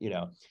badass, you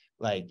know,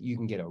 like you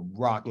can get a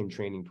rocking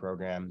training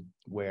program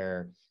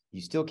where you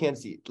still can't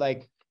see,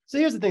 like, so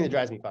here's the thing that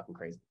drives me fucking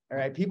crazy. All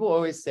right. People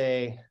always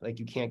say like,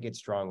 you can't get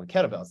strong with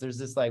kettlebells. There's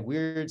this like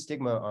weird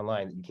stigma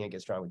online that you can't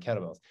get strong with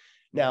kettlebells.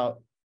 Now,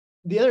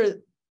 the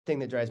other thing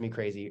that drives me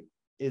crazy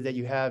is that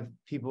you have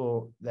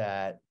people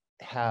that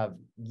have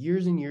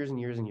years and years and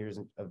years and years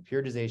of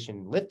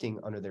periodization lifting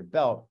under their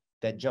belt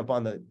that jump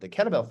on the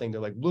kettlebell thing.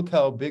 They're like, look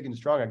how big and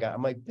strong I got.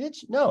 I'm like,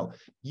 bitch, no,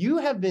 you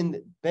have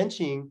been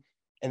benching.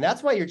 And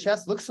that's why your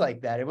chest looks like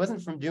that. It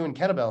wasn't from doing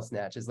kettlebell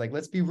snatches. Like,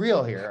 let's be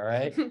real here. All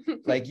right.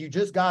 Like you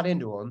just got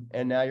into them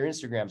and now your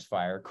Instagram's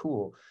fire.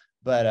 Cool.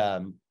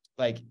 But,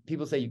 like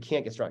people say you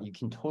can't get strong. You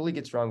can totally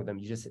get strong with them.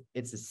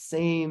 It's the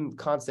same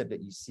concept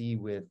that you see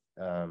with,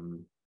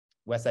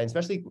 Westside,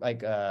 especially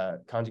like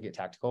conjugate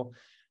tactical,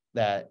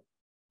 that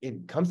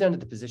it comes down to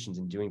the positions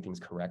and doing things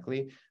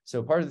correctly.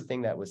 So part of the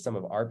thing that was some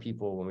of our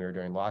people when we were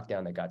during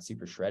lockdown that got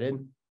super shredded,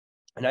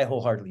 and I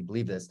wholeheartedly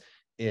believe this,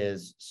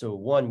 is so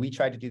one, we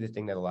tried to do the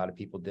thing that a lot of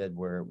people did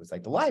where it was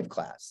like the live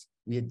class.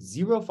 We had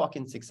zero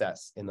fucking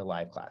success in the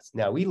live class.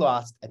 Now we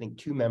lost, I think,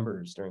 2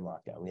 members during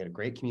lockdown. We had a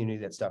great community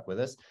that stuck with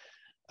us.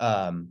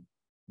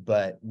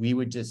 But we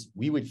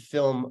would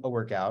film a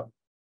workout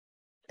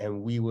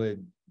and we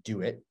would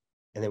do it.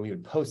 And then we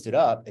would post it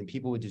up and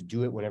people would just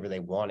do it whenever they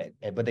wanted,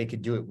 but they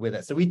could do it with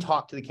us. So we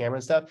talked to the camera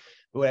and stuff.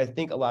 But what I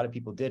think a lot of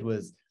people did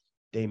was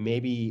they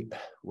maybe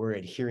were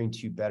adhering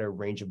to better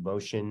range of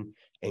motion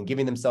and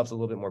giving themselves a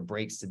little bit more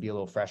breaks to be a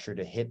little fresher,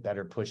 to hit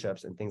better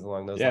push-ups and things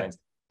along those lines.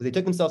 but they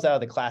took themselves out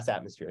of the class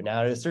atmosphere.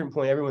 Now, at a certain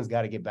point, everyone's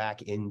got to get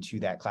back into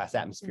that class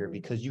atmosphere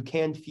because you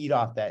can feed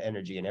off that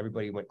energy, and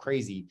everybody went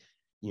crazy,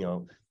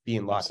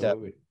 being locked up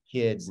with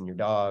kids and your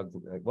dog.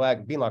 Like, well,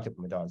 being locked up with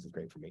my dogs is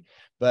great for me,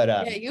 but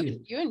yeah,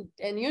 you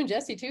and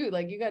Jesse too.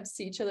 Like, you got to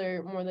see each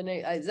other more than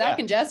Zach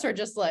and Jess are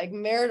just like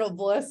marital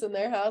bliss in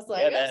their house.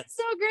 Like, it's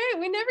so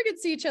great. We never get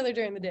to see each other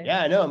during the day.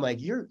 Yeah, I know. I'm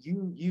like, you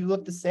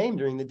look the same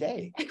during the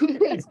day.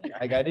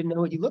 Like, I didn't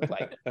know what you looked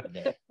like during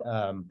the day.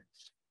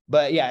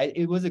 But yeah,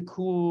 it was a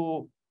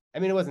cool. I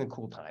mean, it wasn't a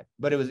cool time,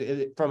 but it was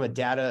from a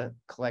data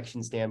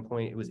collection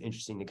standpoint, it was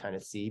interesting to kind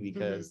of see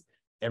because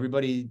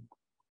everybody,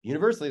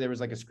 universally, there was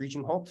like a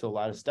screeching halt to a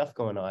lot of stuff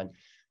going on,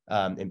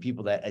 and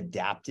people that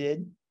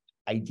adapted.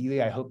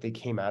 Ideally, I hope they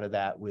came out of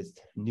that with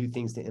new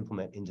things to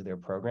implement into their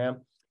program.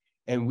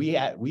 And we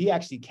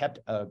actually kept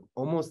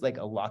almost like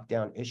a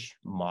lockdown-ish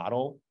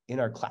model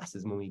in our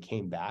classes when we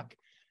came back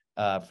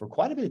for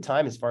quite a bit of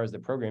time as far as the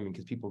programming,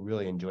 because people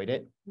really enjoyed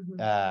it.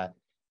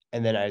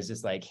 And then I was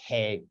just like,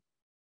 hey,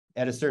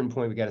 at a certain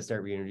point, we got to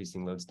start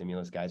reintroducing load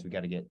stimulus, guys. We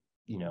got to get,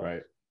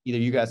 either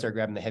you guys start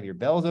grabbing the heavier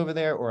bells over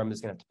there, or I'm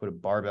just going to have to put a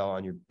barbell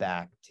on your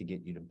back to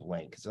get you to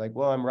blank. Because they're like,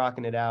 well, I'm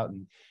rocking it out.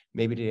 And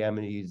maybe today I'm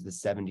going to use the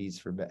 70s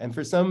and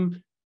for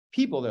some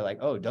people, they're like,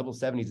 oh, double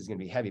 70s is going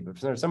to be heavy. But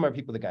for some other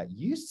people that got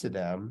used to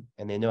them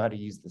and they know how to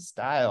use the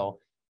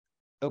style,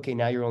 okay,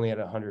 now you're only at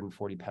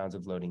 140 pounds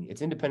of loading.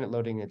 It's independent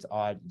loading. It's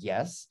odd.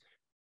 Yes.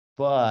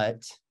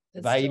 But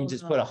if I even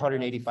just put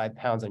 185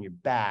 pounds on your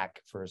back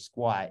for a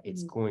squat,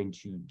 it's going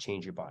to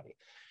change your body.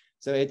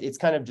 So it's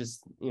kind of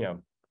just,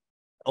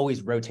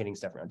 always rotating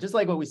stuff around, just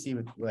like what we see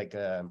with like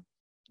the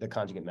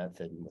conjugate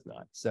method and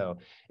whatnot. So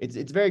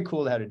it's very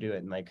cool how to do it.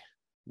 And like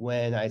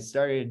when I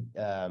started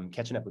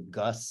catching up with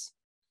Gus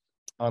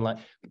online,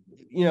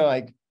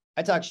 like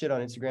I talk shit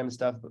on Instagram and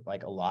stuff, but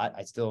like a lot.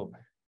 I still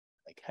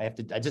I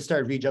just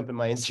started re-jumping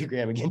my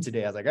Instagram again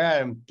today. I was like, all right,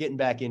 I'm getting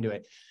back into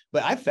it.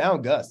 But I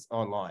found Gus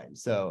online.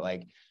 So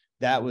like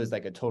that was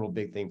like a total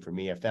big thing for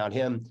me. I found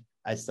him.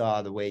 I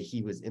saw the way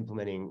he was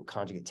implementing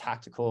conjugate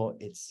tactical.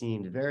 It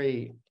seemed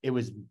it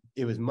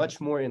was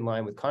much more in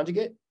line with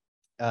conjugate.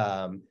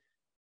 But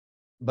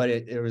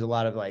there was a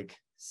lot of like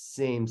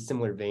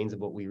similar veins of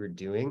what we were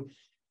doing.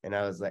 And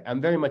I was like,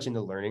 I'm very much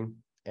into learning.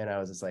 And I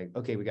was just like,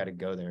 okay, we got to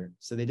go there.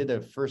 So they did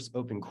their first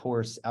open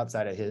course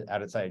outside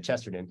of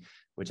Chesterton,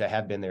 which I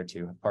have been there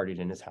too. I partied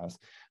in his house.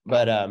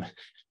 But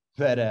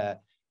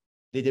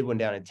they did one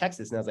down in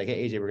Texas. And I was like,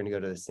 hey, AJ, we're going to go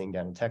to this thing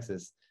down in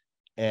Texas.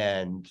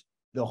 And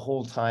the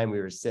whole time we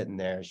were sitting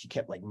there, she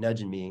kept like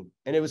nudging me.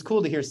 And it was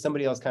cool to hear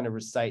somebody else kind of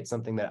recite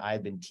something that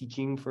I've been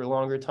teaching for a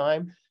longer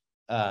time.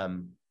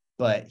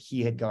 But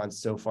he had gone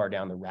so far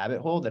down the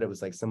rabbit hole that it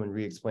was like someone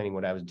re-explaining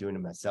what I was doing to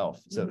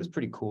myself. So it was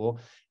pretty cool.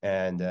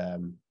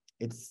 And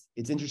it's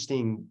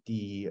interesting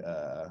the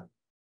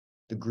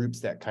groups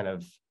that kind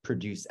of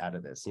produce out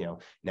of this.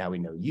 Now we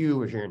know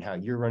we're hearing how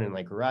you're running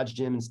like garage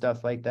gym and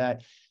stuff like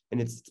that. And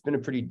it's been a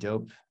pretty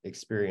dope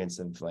experience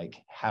of like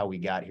how we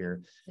got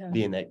here,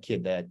 being that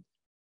kid that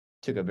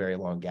took a very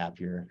long gap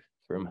year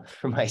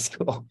from high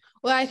school.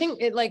 Well, I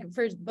think it like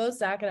for both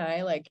Zach and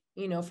I, like,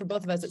 for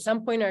both of us at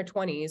some point in our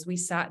 20s, we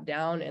sat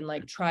down and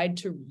like tried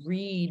to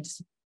read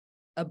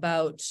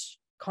about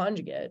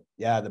conjugate.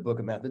 Yeah, the book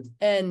of methods.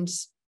 And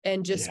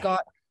just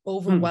got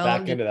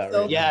overwhelmed. Back into that.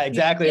 So, yeah,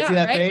 exactly. Yeah, see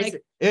that right? face?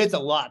 Like, it's a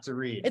lot to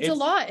read. It's a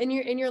lot. And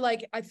you're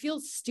like, I feel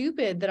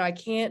stupid that I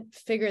can't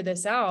figure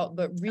this out,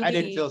 but really I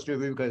didn't feel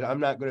stupid because I'm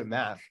not good at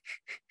math.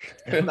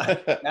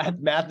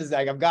 math is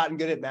like, I've gotten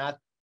good at math.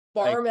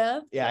 Bar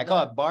math. Yeah, I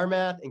call it bar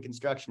math and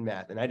construction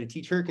math. And I had to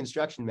teach her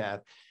construction math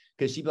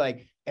because she'd be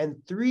like, and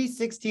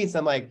 3/16.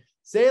 I'm like,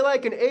 say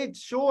like an 8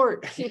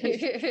 short.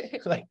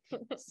 Like,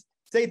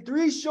 say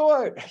 3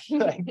 short.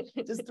 Like,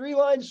 just 3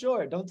 lines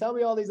short. Don't tell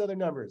me all these other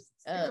numbers.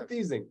 It's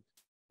confusing.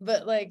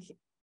 But like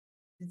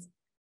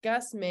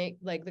Gus make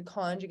like the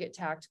conjugate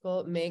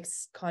tactical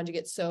makes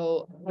conjugate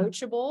so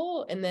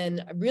approachable. And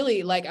then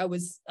really like I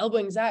was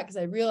elbowing Zach because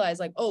I realized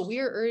like, oh, we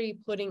are already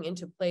putting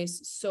into place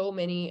so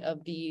many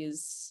of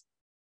these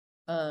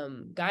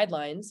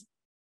guidelines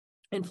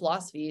and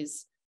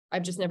philosophies.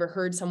 I've just never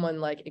heard someone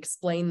like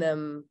explain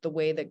them the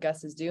way that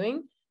Gus is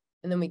doing.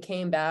 And then we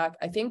came back.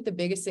 I think the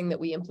biggest thing that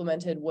we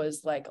implemented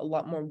was like a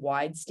lot more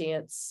wide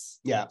stance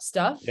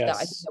stuff. Yes,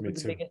 I think that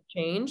was the biggest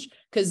change.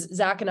 Because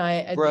Zach and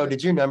I, bro,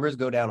 did your numbers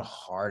go down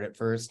hard at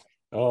first?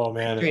 Oh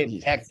man,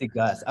 texted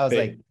Gus. I was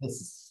like, this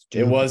is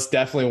stupid. It was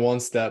definitely 1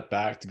 step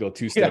back to go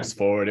 2 steps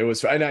forward. It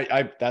was, and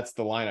I that's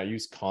the line I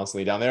use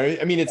constantly down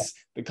there. I mean, it's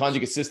the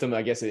conjugate system,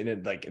 I guess,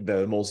 in like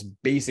the most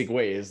basic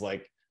way is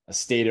like a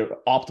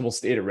optimal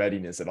state of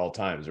readiness at all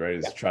times, right?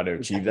 Is to try to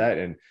achieve that.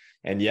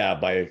 And yeah,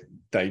 by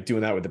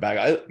doing that with the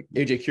back,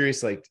 AJ,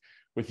 curious, like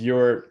with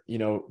your,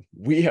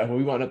 we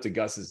went up to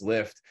Gus's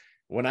lift.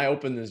 When I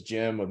opened this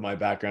gym with my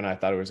background, I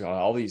thought it was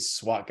all these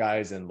SWAT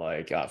guys and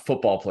like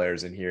football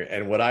players in here.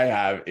 And what I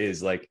have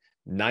is like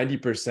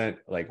 90%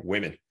 like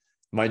women.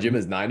 My gym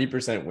is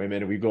 90%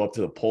 women. We go up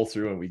to the pull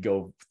through and we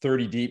go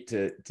 30 deep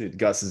to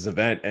Gus's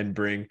event and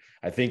bring,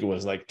 I think it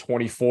was like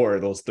 24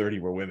 of those 30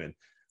 were women.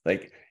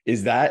 Like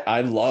Is that,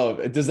 I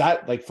love, does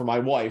that, like, for my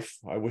wife,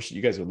 I wish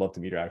you guys would love to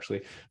meet her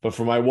actually, but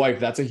for my wife,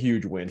 that's a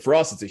huge win. For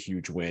us, it's a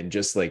huge win.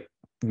 Just like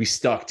we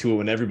stuck to it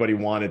when everybody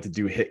wanted to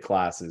do HIIT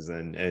classes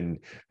and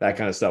that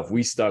kind of stuff.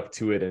 We stuck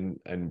to it,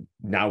 and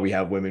now we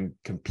have women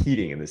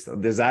competing in this.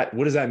 What does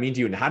that mean to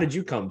you? And how did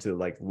you come to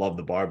like love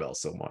the barbell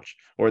so much,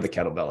 or the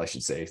kettlebell, I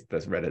should say?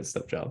 That's redhead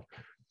step job.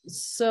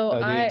 So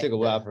it took a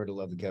while for her to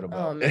love the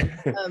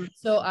kettlebell.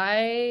 So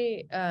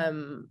I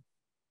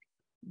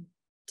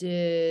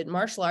did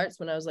martial arts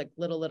when I was like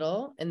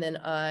little, and then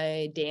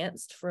I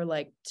danced for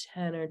like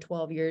 10 or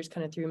 12 years,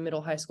 kind of through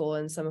middle high school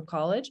and some of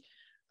college.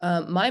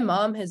 My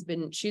mom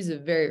she's a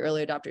very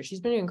early adopter.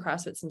 She's been doing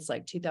CrossFit since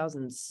like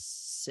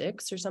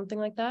 2006 or something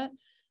like that.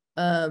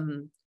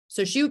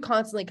 So she would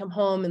constantly come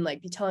home and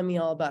like be telling me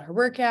all about her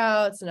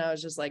workouts. And I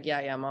was just like,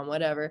 yeah, mom,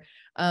 whatever.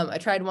 I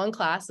tried one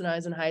class when I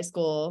was in high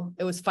school.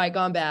 It was Fight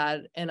Gone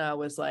Bad. And I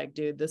was like,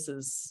 dude,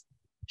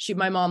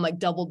 my mom like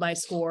doubled my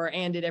score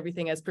and did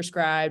everything as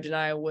prescribed. And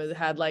I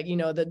had like,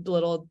 the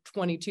little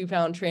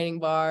 22-pound training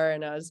bar,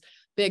 and I was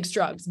big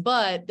struggles.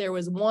 But there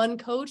was one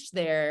coach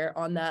there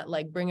on that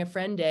like bring a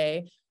friend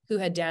day who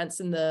had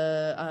danced in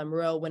the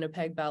Royal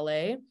Winnipeg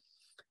Ballet.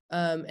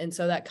 And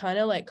so that kind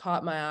of like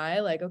caught my eye,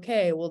 like,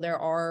 okay, well, there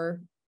are,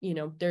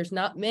 there's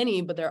not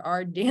many, but there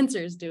are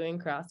dancers doing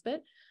CrossFit.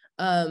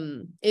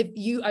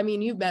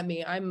 You've met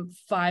me, I'm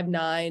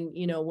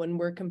 5'9", when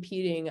we're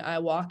competing, I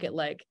walk at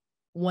like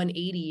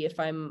 180 if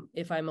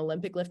I'm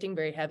Olympic lifting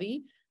very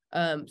heavy.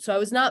 So I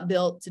was not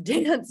built to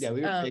dance. Yeah,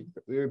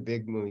 we were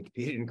big when we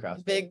competed in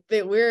CrossFit. Big,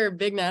 we were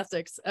big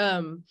gymnastics.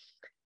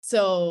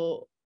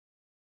 So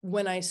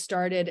when I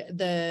started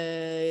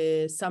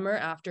the summer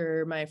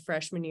after my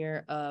freshman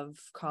year of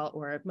college,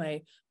 or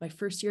my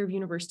first year of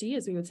university,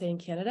 as we would say in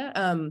Canada,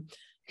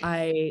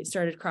 I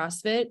started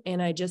CrossFit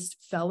and I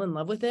just fell in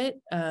love with it.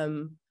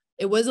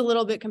 It was a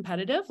little bit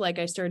competitive. Like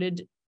I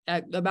started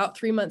at about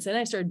 3 months in,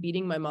 I started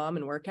beating my mom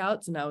in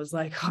workouts, and I was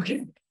like,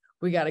 okay,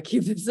 we got to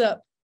keep this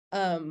up.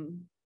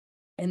 And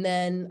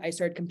then I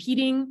started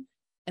competing,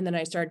 and then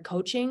I started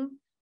coaching.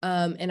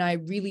 And I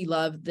really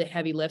loved the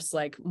heavy lifts,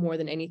 like more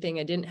than anything.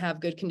 I didn't have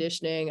good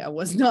conditioning. I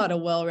was not a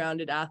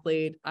well-rounded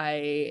athlete.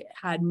 I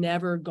had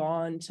never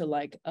gone to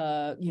like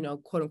quote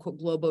unquote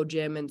Globo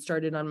gym and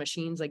started on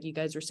machines like you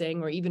guys were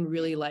saying, or even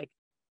really like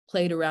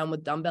played around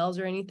with dumbbells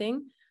or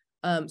anything.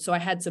 So I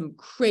had some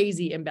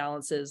crazy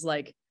imbalances,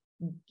 like,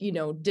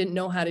 didn't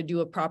know how to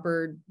do a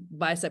proper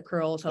bicep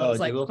curl until I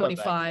was like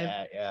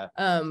 25.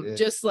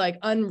 Just like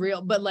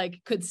unreal, but like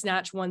could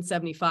snatch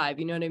 175,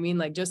 you know what I mean?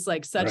 Like just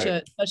like such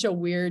a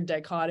weird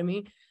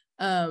dichotomy.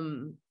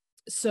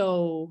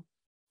 So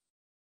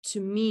to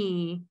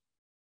me,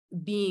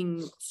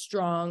 being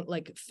strong,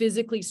 like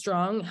physically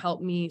strong,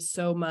 helped me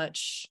so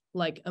much,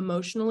 like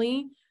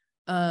emotionally.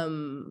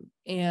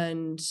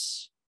 And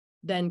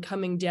then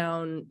coming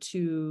down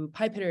to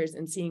pipe hitters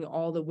and seeing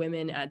all the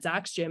women at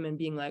Zach's gym and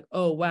being like,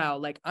 oh, wow,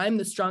 like I'm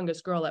the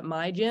strongest girl at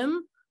my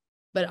gym,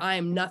 but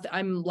I'm nothing.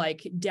 I'm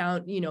like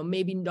down,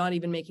 maybe not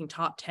even making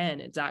top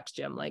 10 at Zach's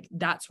gym. Like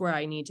that's where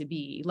I need to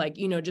be. Like,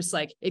 just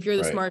like if you're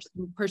the smartest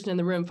person in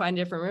the room, find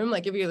a different room.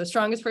 Like if you're the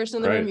strongest person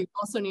in the room, you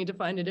also need to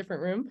find a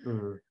different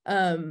room.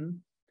 Mm-hmm.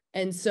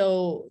 And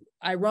so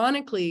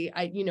ironically,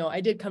 I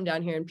did come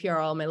down here and PR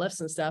all my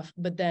lifts and stuff,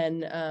 but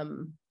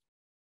then,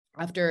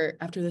 after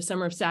the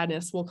summer of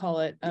sadness, we'll call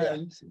it,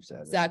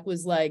 Zach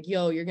was like,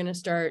 yo, you're going to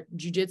start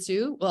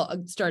jujitsu. Well,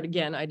 I'll start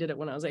again. I did it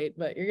when I was 8,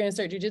 but you're going to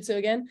start jujitsu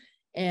again.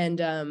 And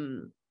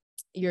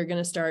you're going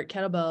to start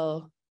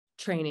kettlebell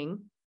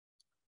training.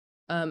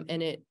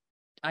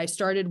 I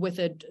started with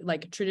a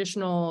like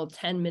traditional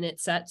 10-minute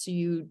set. So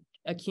you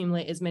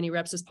accumulate as many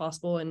reps as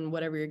possible in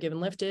whatever your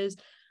given lift is,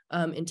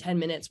 in 10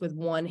 minutes with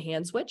one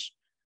hand switch.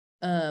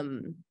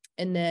 And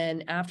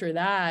then after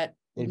that,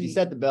 and if you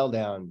set the bell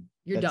down,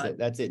 you're done.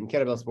 That's it. In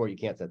kettlebell sport, you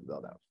can't set the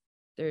bell down.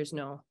 There's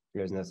no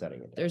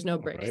setting it. There's no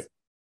breaks,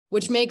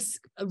 which makes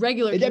a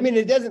regular. It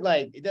doesn't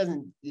like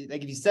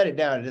if you set it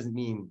down, it doesn't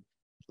mean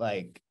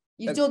like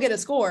you still get a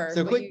score.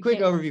 So quick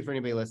overview for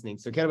anybody listening.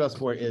 So kettlebell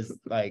sport is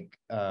like,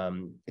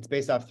 it's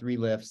based off 3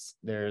 lifts.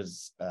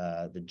 There's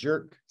the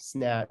jerk,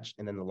 snatch,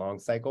 and then the long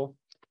cycle.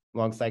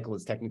 Long cycle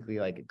is technically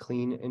like a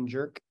clean and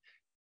jerk.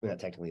 Well, not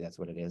technically, that's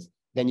what it is.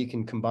 Then you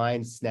can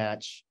combine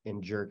snatch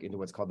and jerk into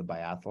what's called the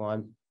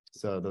biathlon.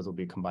 So those will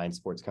be combined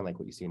sports, kind of like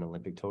what you see in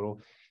Olympic total.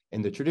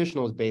 And the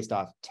traditional is based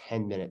off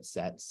 10-minute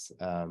sets.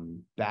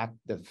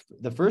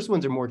 The first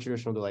ones are more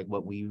traditional to like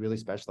what we really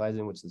specialize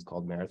in, which is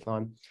called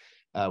marathon,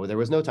 where there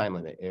was no time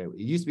limit. It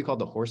used to be called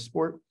the horse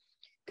sport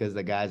because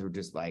the guys were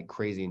just like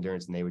crazy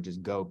endurance, and they would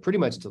just go pretty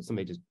much until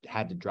somebody just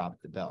had to drop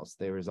the bells.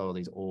 There was all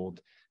these old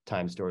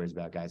time stories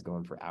about guys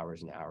going for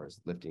hours and hours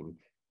lifting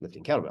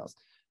kettlebells.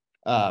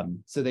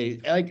 So they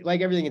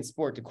like everything in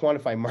sport, to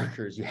quantify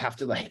markers, you have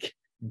to like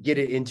get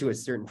it into a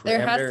certain parameter.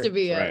 There has to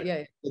be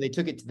So they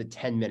took it to the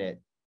 10-minute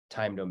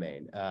time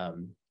domain.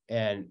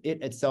 And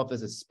it itself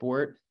as a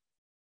sport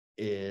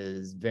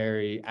is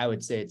I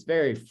would say it's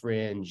very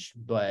fringe,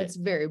 but it's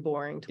very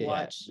boring to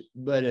watch.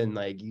 But in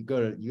like you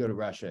go to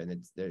Russia, and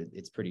it's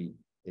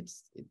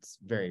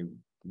very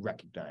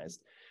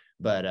recognized.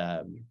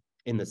 But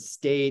in the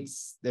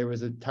States, there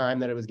was a time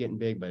that it was getting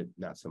big, but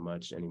not so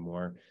much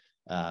anymore.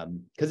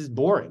 Because it's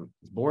boring.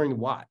 It's boring to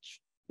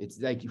watch. It's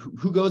like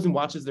who goes and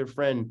watches their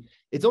friend?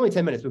 It's only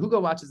 10 minutes, but who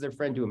watches their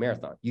friend do a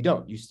marathon? You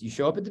don't. You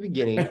show up at the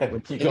beginning.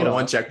 You go to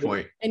one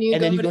checkpoint. And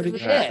then you go to the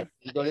end.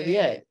 You go to the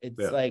end. It's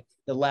Yeah. like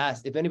the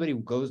last, if anybody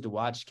goes to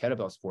watch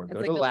kettlebell sport, go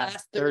It's to like the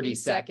last 30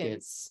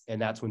 seconds.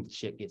 And that's when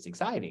shit gets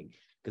exciting,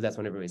 because that's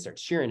when everybody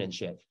starts cheering and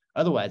shit.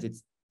 Otherwise,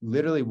 it's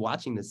literally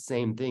watching the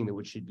same thing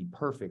which should be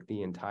perfect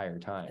the entire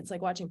time. It's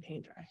like watching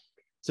paint dry.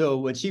 So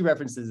what she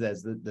references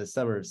as the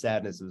summer of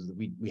sadness was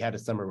we had a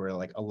summer where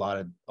like a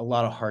lot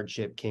of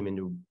hardship came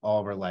into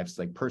all of our lives,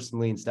 like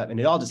personally and stuff, and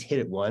it all just hit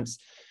at once.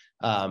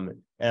 And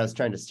I was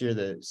trying to steer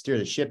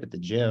the ship at the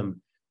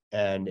gym,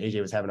 and AJ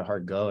was having a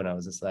hard go, and I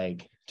was just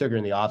like, took her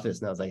in the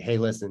office, and I was like, hey,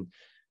 listen,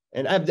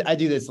 and I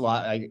do this a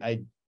lot.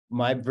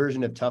 My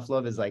version of tough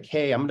love is like,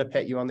 hey, I'm gonna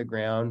pet you on the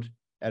ground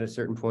at a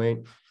certain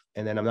point,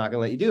 and then I'm not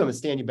gonna let you do. I'm gonna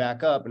stand you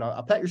back up, and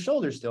I'll pet your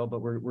shoulder still,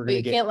 but we're gonna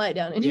you can't lie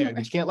down anymore. Yeah,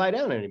 you can't lie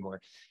down anymore.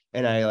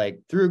 And I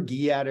like threw a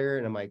gi at her,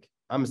 and I'm like,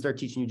 I'm gonna start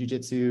teaching you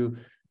jujitsu.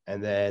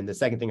 And then the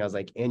second thing I was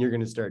like, and you're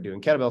gonna start doing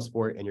kettlebell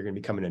sport, and you're gonna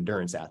become an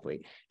endurance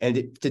athlete.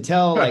 And to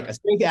tell like a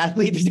strength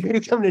athlete that you're gonna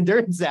become an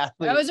endurance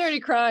athlete, I was already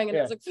crying, and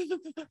Yeah. I was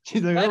like,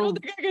 she's like, I don't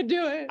think I could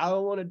do it. I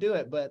don't want to do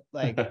it. But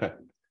like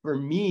for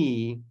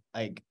me,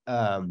 like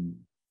I'm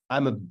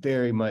a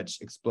very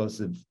much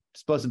explosive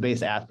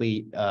based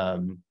athlete.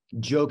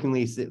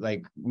 Jokingly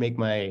like make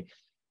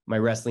my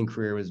wrestling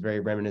career was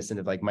very reminiscent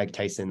of like Mike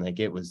Tyson. Like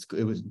it was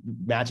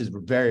matches were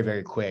very,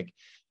 very quick,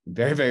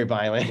 very, very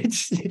violent.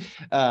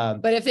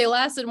 But if they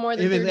lasted more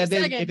than 30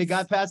 seconds, if it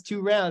got past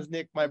 2 rounds,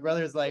 Nick, my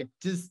brother's like,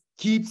 just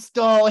keep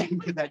stalling,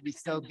 because I'd be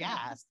so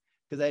gassed,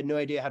 because I had no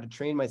idea how to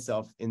train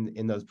myself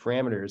in those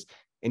parameters.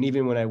 And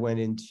even when I went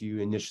into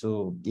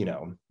initial,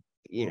 when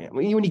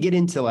you get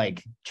into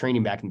like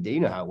training back in the day,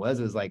 you know how it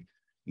was like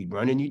you'd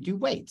run and you do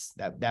weights.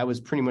 That was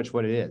pretty much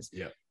what it is.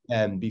 Yeah.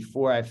 And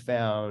before I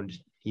found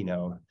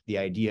the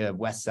idea of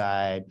West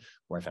Side,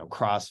 where I found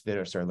CrossFit,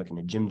 or started looking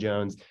at Jim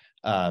Jones.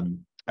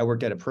 I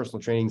worked at a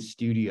personal training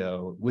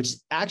studio, which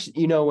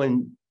actually,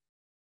 when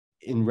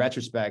in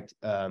retrospect,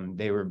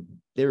 they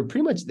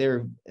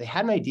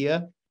had an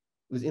idea.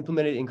 It was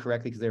implemented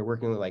incorrectly because they were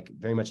working with like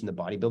very much in the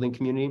bodybuilding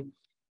community,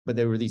 but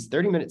there were these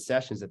 30-minute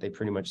sessions that they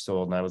pretty much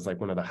sold. And I was like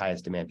one of the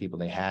highest demand people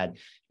they had.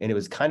 And it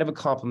was kind of a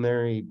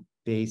complementary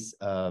base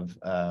of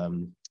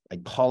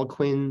like Paula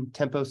Quinn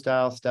tempo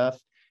style stuff.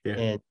 Yeah.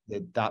 And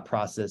the thought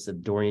process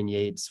of Dorian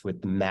Yates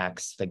with the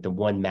max, like the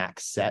one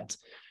max set.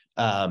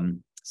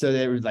 So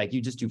they were like,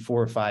 you just do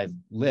 4 or 5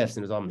 lifts,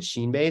 and it was all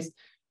machine based.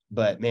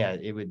 But man,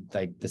 it would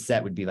like the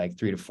set would be like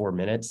 3 to 4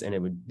 minutes, and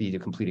it would be the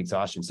complete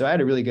exhaustion. So I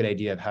had a really good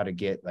idea of how to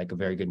get like a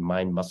very good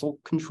mind muscle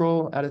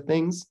control out of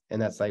things. And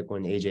that's like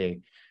when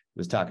AJ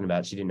was talking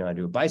about, she didn't know how to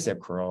do a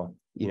bicep curl.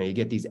 You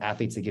get these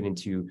athletes that get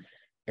into,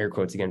 air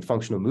quotes again,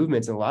 functional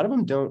movements. And a lot of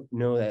them don't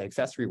know that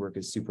accessory work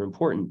is super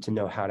important to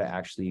know how to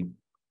actually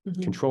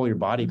control your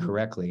body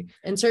correctly.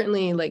 And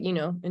certainly like, in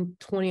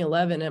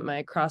 2011 at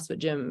my CrossFit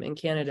gym in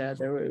Canada,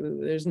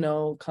 there's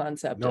no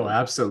concept. No,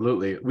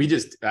 absolutely. We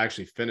just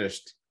actually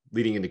finished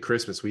leading into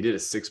Christmas. We did a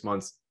 6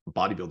 months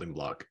bodybuilding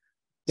block,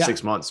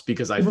 6 months,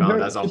 because I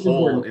found as a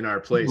whole in our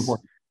place,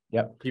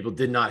 people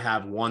did not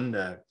have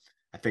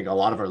I think a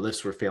lot of our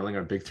lifts were failing.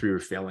 Our big 3 were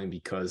failing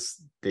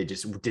because they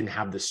just didn't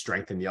have the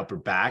strength in the upper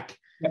back.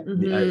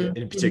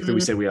 In particular, we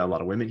said we had a lot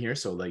of women here,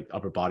 so like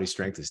upper body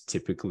strength is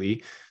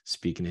typically,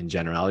 speaking in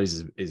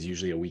generalities, is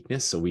usually a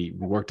weakness. So we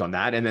worked on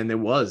that, and then there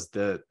was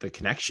the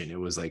connection. It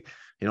was like,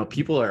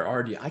 people are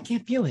already, I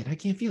can't feel it,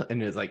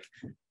 and it's like,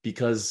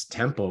 because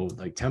tempo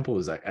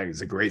is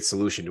a great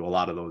solution to a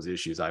lot of those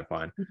issues, I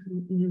find.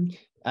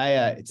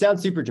 It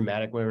sounds super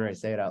dramatic whenever I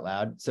say it out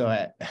loud. So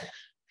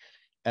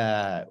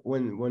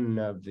one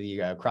of the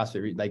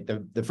CrossFit, like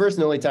the first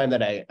and only time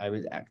that I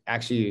was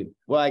actually,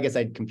 well, I guess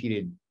I'd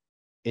competed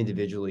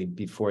individually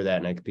before that,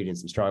 and I competed in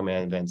some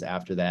strongman events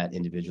after that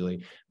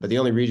individually, but the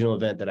only regional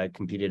event that I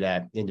competed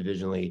at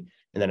individually,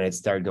 and then I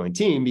started going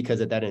team,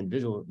 because at that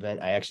individual event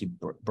I actually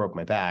broke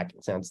my back.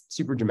 It sounds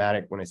super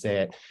dramatic when I say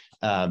it,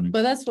 but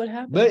that's what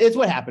happened. But it's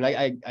what happened.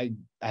 I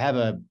have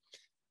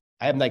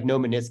like no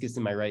meniscus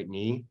in my right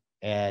knee,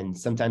 and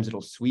sometimes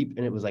it'll sweep,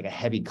 and it was like a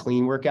heavy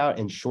clean workout,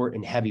 and short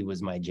and heavy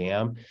was my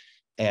jam.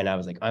 And I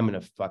was like, I'm going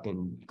to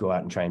fucking go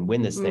out and try and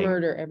win this thing.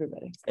 Murder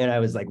everybody. And I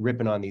was like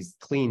ripping on these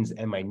cleans,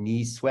 and my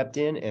knee swept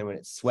in. And when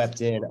it swept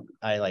in,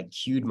 I like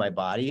cued my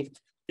body,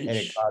 and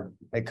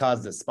it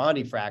caused a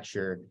spondy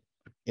fracture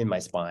in my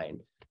spine.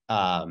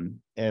 And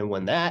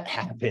when that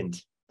happened,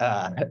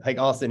 like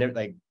all of a sudden,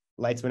 like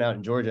lights went out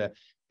in Georgia.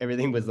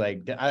 Everything was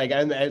like, I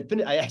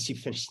actually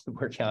finished the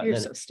workout. You're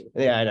so stupid.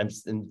 Yeah.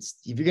 And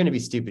if you're going to be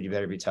stupid, you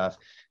better be tough,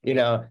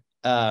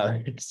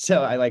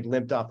 So I like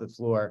limped off the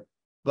floor.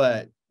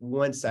 But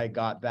once I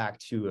got back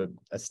to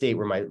a state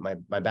where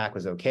my back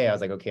was okay, I was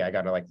like, okay, I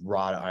got to like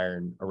rod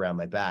iron around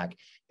my back.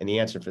 And the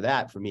answer for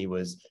that for me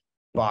was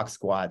box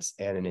squats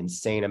and an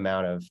insane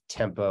amount of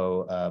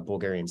tempo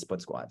Bulgarian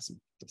split squats.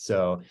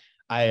 So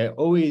I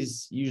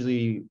always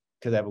usually,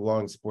 because I have a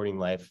long sporting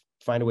life,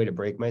 find a way to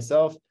break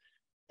myself.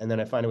 And then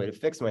I find a way to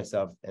fix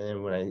myself.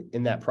 And then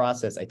in that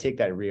process, I take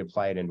that and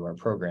reapply it into our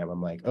program.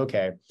 I'm like,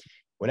 okay,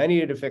 when I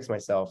needed to fix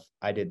myself,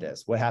 I did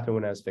this. What happened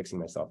when I was fixing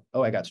myself?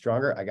 Oh, I got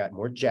stronger, I got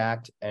more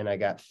jacked, and I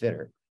got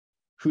fitter.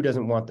 Who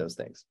doesn't want those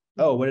things?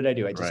 Oh, what did I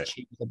do? I just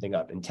changed something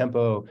up. And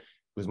tempo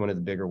was one of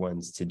the bigger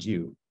ones to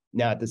do.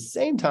 Now, at the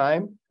same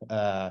time,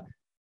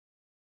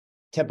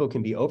 tempo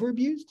can be over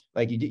abused.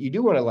 Like you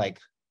do want to like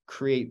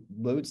create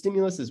load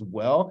stimulus as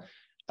well.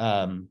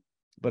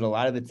 But a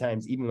lot of the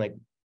times, even like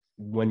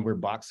when we're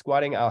box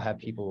squatting, I'll have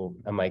people,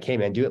 I'm like, hey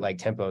man, do it like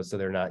tempo so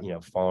they're not,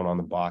 falling on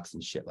the box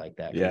and shit like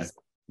that. Yeah.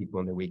 People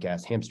in their weak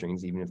ass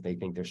hamstrings, even if they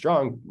think they're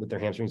strong with their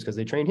hamstrings because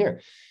they train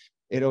here,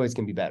 it always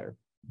can be better.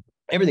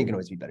 Everything can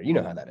always be better. You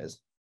know how that is.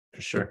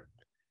 For sure.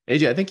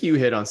 AJ, I think you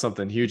hit on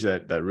something huge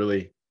that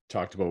really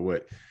talked about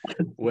what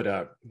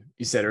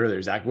you said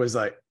earlier, Zach, was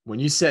like when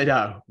you said,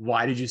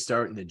 why did you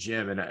start in the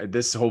gym? And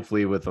this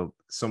hopefully with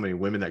so many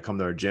women that come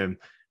to our gym,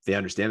 they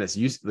understand this.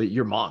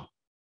 Your mom,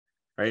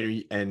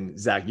 right? And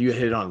Zach, you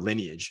hit on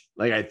lineage.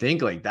 Like, I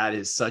think like that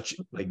is such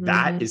like,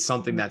 that is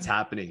something that's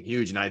happening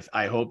huge. And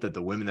I hope that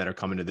the women that are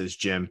coming to this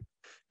gym,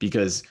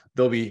 because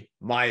they'll be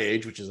my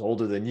age, which is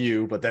older than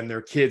you, but then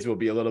their kids will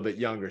be a little bit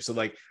younger. So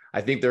like,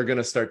 I think they're going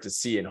to start to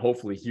see and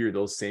hopefully hear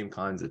those same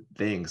kinds of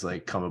things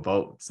like come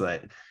about so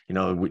that,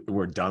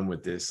 we're done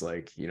with this.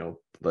 Like,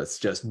 let's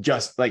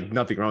just like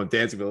nothing wrong with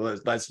dancing,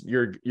 but let's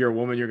you're a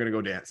woman, you're going to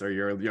go dance, or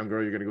you're a young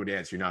girl, you're going to go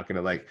dance. You're not going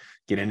to like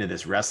get into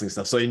this wrestling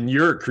stuff. So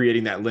you're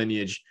creating that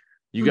lineage.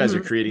 You guys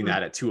are creating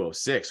that at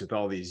 206 with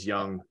all these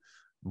young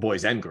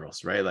boys and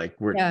girls, right? Like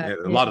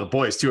a lot of the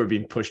boys too are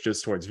being pushed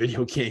just towards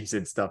video games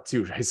and stuff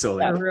too, right? So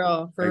like,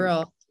 for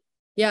real.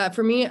 Yeah,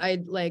 for me,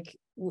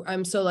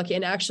 I'm so lucky.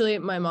 And actually,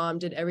 my mom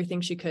did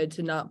everything she could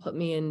to not put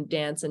me in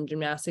dance and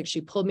gymnastics. She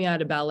pulled me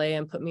out of ballet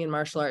and put me in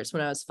martial arts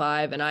when I was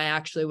 5. And I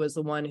actually was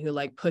the one who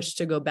like pushed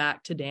to go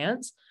back to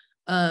dance.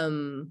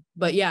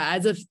 But yeah,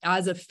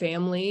 as a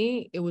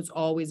family, it was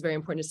always very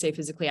important to stay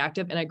physically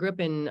active. And I grew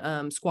up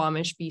in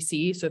Squamish,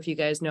 BC. So if you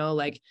guys know,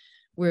 like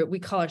we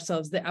call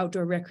ourselves the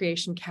outdoor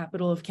recreation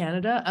capital of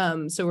Canada.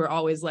 So we're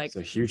always like, it's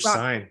a huge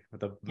sign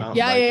with a mountain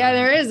yeah,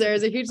 bike there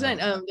is a huge sign.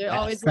 They're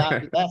always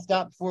like, last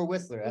stop before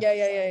Whistler.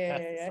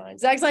 Yeah.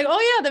 Zach's like, oh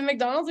yeah, the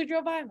McDonald's we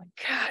drove by. I'm like,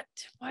 God,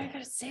 why I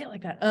gotta say it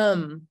like that?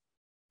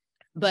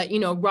 But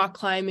rock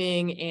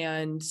climbing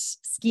and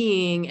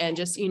skiing and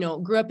just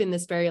grew up in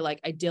this very like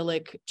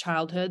idyllic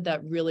childhood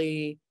that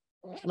really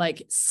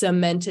like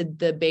cemented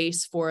the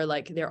base for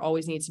like there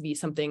always needs to be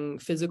something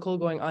physical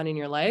going on in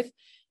your life.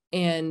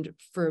 And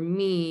for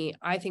me,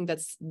 I think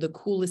that's the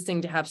coolest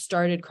thing to have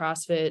started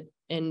CrossFit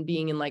and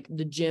being in like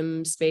the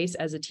gym space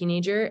as a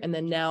teenager. And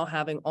then now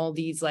having all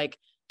these like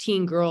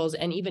teen girls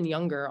and even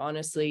younger,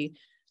 honestly,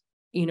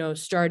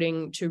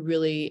 starting to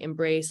really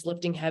embrace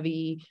lifting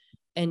heavy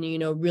and,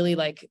 really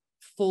like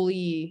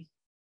fully,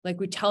 like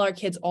we tell our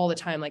kids all the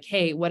time, like,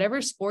 hey,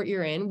 whatever sport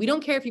you're in, we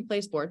don't care if you play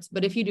sports,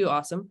 but if you do,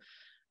 awesome.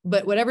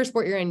 But whatever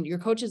sport you're in, your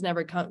coach is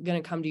never going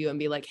to come to you and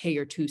be like, hey,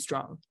 you're too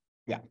strong.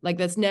 Yeah. Like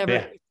that's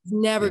never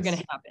going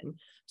to happen.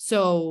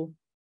 So,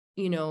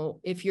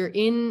 if you're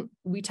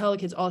we tell the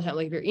kids all the time,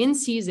 like if you're in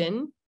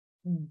season,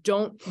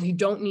 you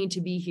don't need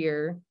to be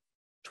here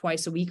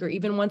twice a week or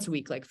even once a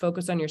week, like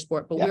focus on your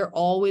sport, but we're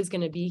always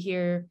going to be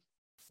here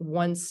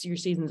once your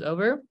season's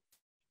over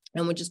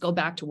and we'll just go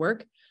back to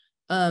work.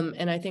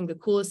 And I think the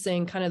coolest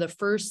thing, kind of the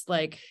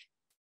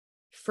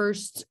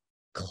first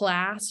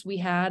class we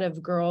had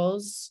of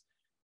girls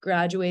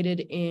graduated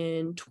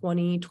in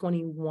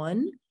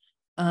 2021.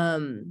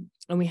 And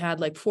we had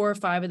like 4 or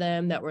 5 of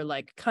them that were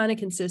like kind of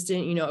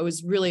consistent, it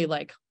was really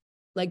like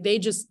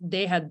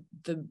they had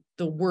the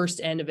worst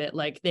end of it.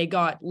 Like they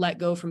got let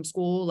go from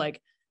school,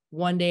 like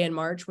one day in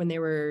March when they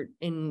were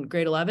in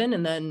grade 11.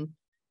 And then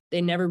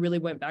they never really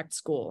went back to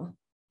school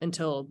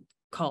until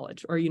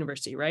college or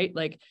university, right?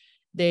 Like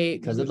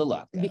because of the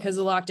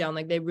lockdown,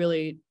 like they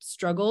really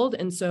struggled.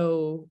 And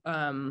so,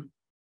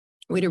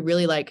 we had a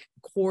really like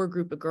core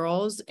group of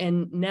girls.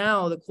 And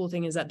now the cool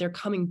thing is that they're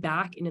coming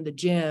back into the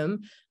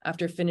gym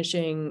after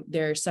finishing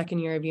their second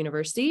year of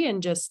university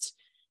and just,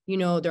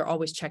 they're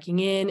always checking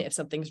in. If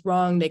something's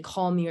wrong, they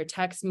call me or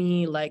text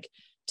me, like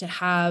to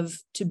have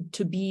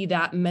to be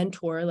that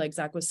mentor, like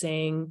Zach was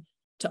saying,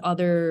 to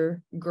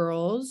other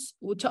girls,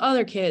 to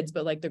other kids,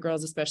 but like the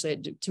girls, especially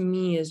to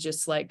me is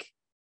just like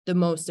the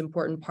most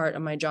important part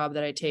of my job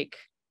that I take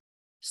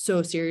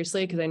so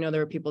seriously. Cause I know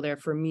there were people there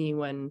for me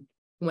when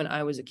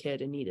I was a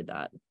kid and needed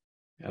that.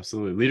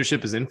 Absolutely.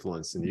 Leadership is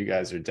influence. And you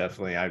guys are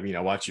definitely,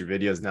 I watch your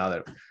videos now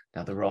that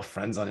we're all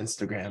friends on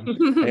Instagram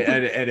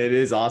and it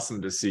is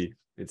awesome to see.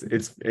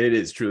 It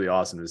is truly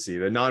awesome to see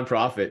the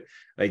nonprofit.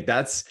 Like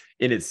that's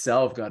in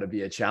itself got to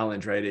be a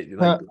challenge, right?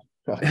 That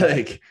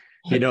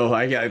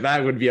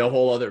would be a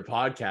whole other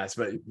podcast,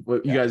 but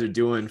what you guys are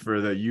doing for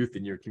the youth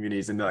in your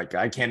communities. And like,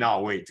 I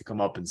cannot wait to come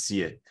up and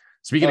see it.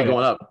 Speaking of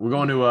going up, we're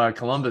going to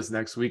Columbus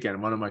next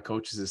weekend. One of my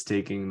coaches is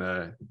taking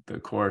the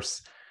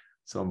course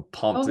So I'm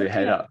pumped to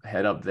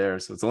head up there.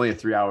 So it's only a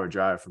 3-hour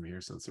drive from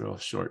here, so it's real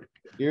short.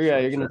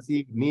 You're gonna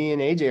see me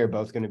and AJ are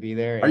both gonna be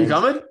there. Are you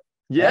coming?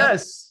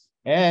 Yes.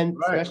 And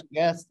special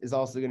guest is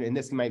also going to, and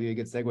this might be a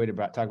good segue to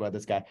talk about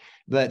this guy,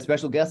 but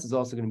special guest is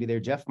also going to be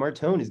there. Jeff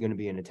Martone is going to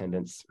be in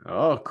attendance.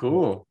 Oh,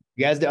 cool.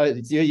 You guys,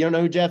 you don't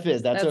know who Jeff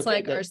is. That's okay.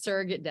 Like our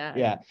surrogate dad.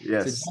 Yeah.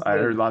 Yes. So I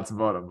heard lots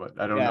about him, but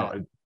I don't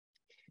know.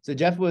 So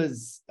Jeff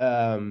was,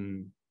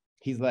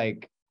 he's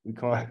like, we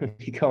call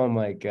him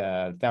like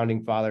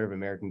founding father of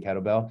American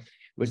kettlebell,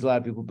 which a lot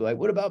of people be like,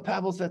 what about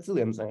Pavel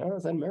Tsatsouline? I'm saying, oh,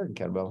 it's an American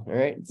kettlebell. All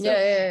right. So,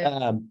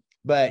 yeah.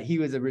 But he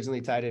was originally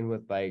tied in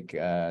with like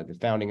the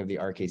founding of the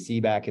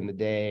RKC back in the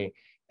day.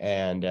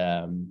 And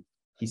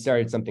he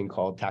started something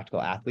called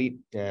Tactical Athlete.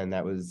 And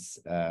that was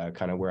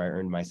kind of where I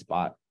earned my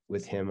spot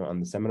with him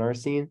on the seminar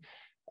scene.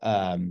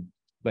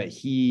 But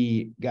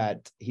he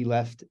left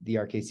the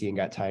RKC and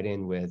got tied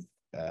in with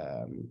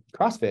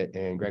CrossFit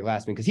and Greg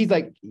Glassman, because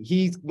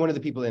he's one of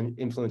the people that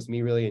influenced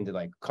me really into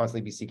like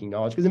constantly be seeking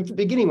knowledge. Because in the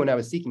beginning, when I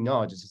was seeking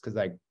knowledge, it's just because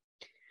like,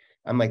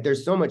 I'm like,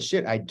 there's so much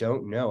shit I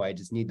don't know. I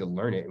just need to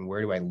learn it. And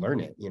where do I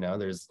learn it? You know,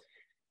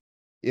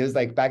 it was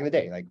like back in the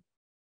day, like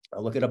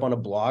I'll look it up on a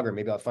blog, or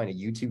maybe I'll find a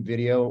YouTube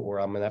video,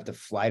 or I'm going to have to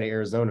fly to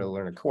Arizona to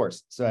learn a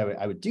course. So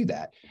I would do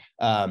that.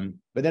 But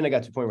then I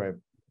got to a point where,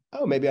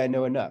 maybe I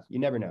know enough. You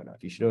never know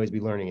enough. You should always be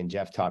learning. And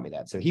Jeff taught me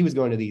that. So he was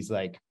going to these,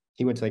 like,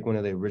 he went to like one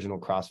of the original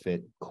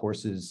CrossFit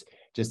courses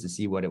just to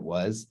see what it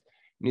was.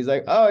 And he's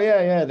like, oh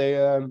yeah.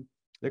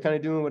 They're kind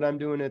of doing what I'm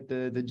doing at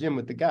the gym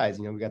with the guys.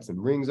 You know, we got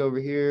some rings over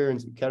here and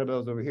some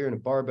kettlebells over here and a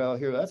barbell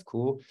here. That's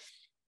cool.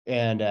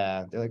 And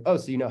they're like, oh,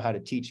 so you know how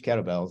to teach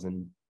kettlebells.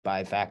 And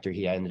by factor,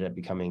 he ended up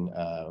becoming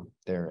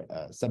their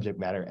subject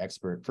matter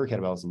expert for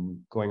kettlebells and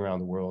going around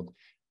the world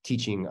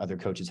teaching other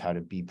coaches how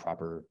to be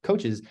proper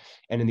coaches.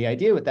 And then the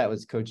idea with that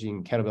was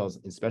coaching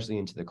kettlebells, especially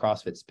into the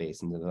CrossFit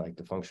space, into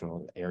the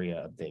functional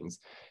area of things.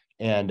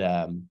 And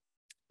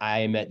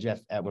I met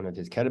Jeff at one of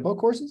his kettlebell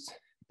courses.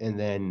 And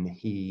then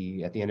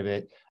he, at the end of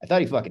it, I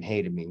thought he fucking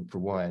hated me, for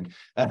one.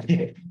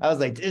 I was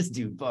like, this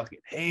dude fucking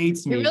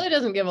hates me. He really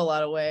doesn't give a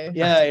lot away.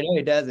 Yeah, I know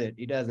he doesn't.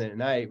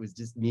 And it was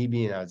just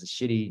me I was a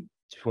shitty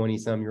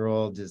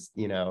 20-some-year-old, just,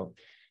 you know,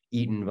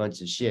 eating a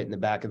bunch of shit in the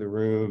back of the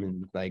room.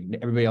 And like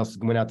everybody else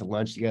went out to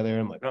lunch together.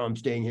 I'm like, oh, I'm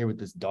staying here with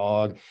this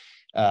dog.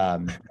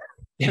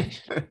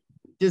 Just a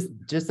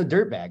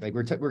dirtbag. Like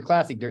we're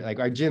classic dirt. Like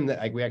our gym, that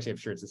like we actually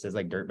have shirts that says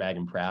like dirtbag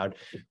and proud.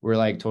 We're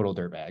like total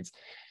dirtbags.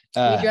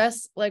 We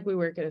dress like we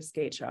work at a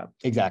skate shop.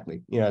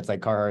 Exactly. You know, it's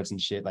like Carhartts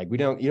and shit. Like you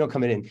don't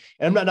come in, and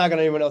I'm not knocking on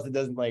anyone else that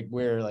doesn't like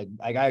wear like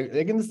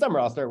in the summer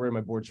I'll start wearing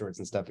my board shorts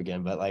and stuff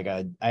again. But like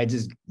I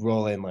just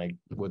roll in like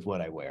with what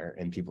I wear,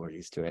 and people are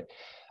used to it.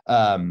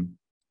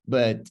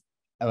 But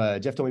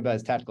Jeff told me about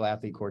his Tactical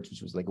Athlete course,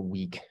 which was like a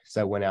week.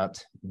 So I went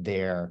out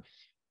there.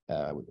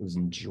 It was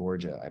in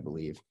Georgia, I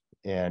believe,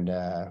 and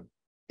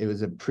it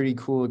was a pretty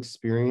cool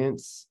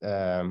experience.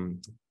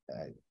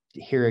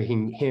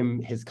 Hearing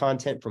his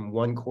content from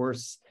one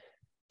course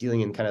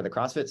dealing in kind of the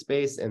CrossFit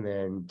space, and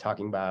then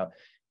talking about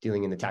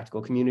dealing in the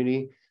tactical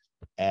community.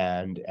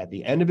 And at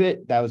the end of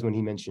it, that was when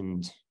he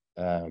mentioned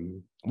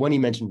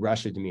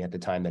Russia to me at the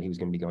time, that he was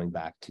going to be going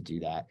back to do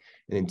that.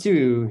 And then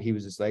two, he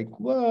was just like,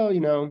 well,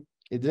 you know,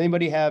 does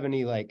anybody have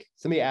any, like,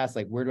 somebody asked,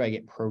 like, where do I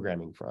get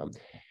programming from?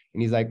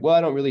 And he's like, well, I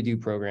don't really do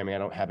programming. I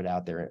don't have it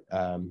out there.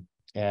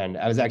 And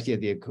I was actually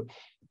at the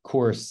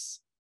course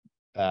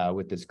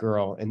with this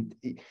girl, and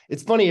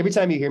it's funny, every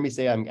time you hear me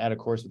say I'm at a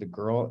course with a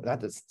girl,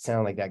 not to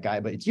sound like that guy,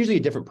 but it's usually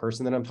a different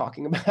person that I'm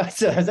talking about.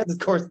 So I was at this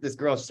course with this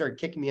girl, she started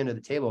kicking me under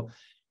the table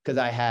because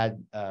I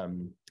had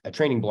a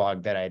training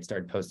blog that I had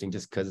started posting,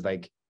 just because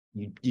like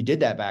you did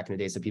that back in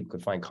the day so people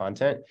could find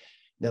content.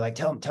 They're like,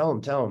 tell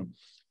him.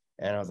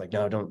 And I was like,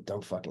 no,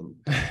 don't fucking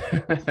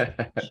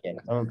shit.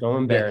 Don't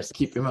embarrass.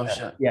 Keep your mouth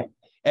shut. Yeah.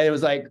 And it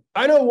was like,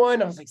 I know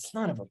one. I was like,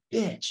 son of a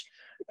bitch.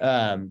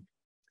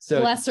 So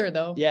bless her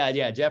though.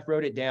 Yeah. Jeff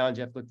wrote it down.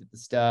 Jeff looked at the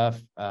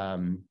stuff.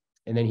 And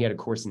then he had a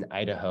course in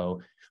Idaho,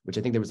 which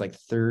I think there was like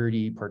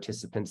 30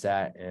 participants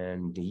at.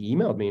 And he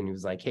emailed me and he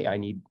was like, hey, I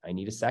need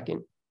a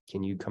second.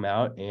 Can you come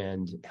out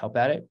and help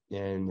at it?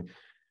 And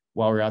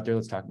while we're out there,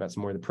 let's talk about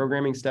some more of the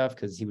programming stuff,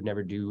 because he would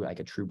never do like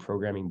a true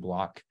programming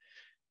block.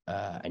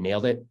 I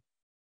nailed it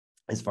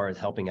as far as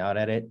helping out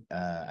at it.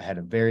 I had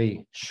a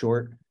very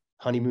short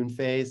honeymoon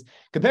phase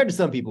compared to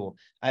some people.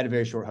 I had a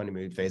very short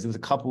honeymoon phase. It was a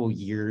couple of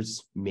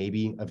years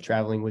maybe of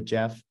traveling with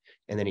Jeff,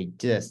 and then he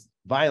just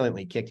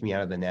violently kicked me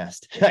out of the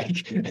nest.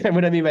 Like, and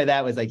what I mean by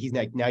that was like, he's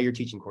like, now you're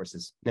teaching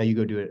courses, now you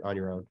go do it on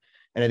your own.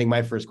 And I think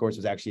my first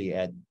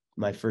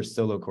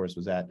solo course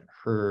was at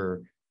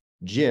her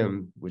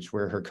gym,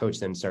 where her coach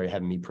then started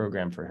having me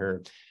program for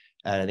her.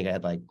 And I think I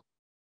had like,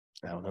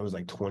 I don't know, it was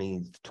like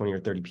 20 or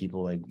 30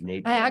 people. Like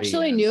Nate. I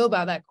actually knew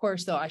about that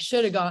course though. I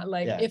should have gone,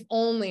 like, if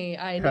only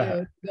I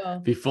knew. Go.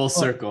 Be full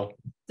circle.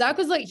 Zach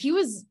was like, he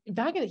was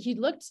back in, he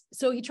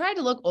tried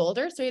to look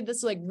older. So he had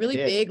this like really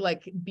big,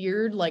 like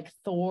beard, like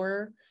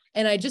Thor.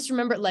 And I just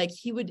remember like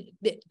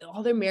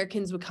all the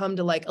Americans would come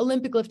to like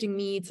Olympic lifting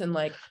meets and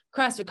like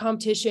CrossFit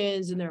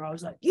competitions. And they're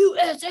always like,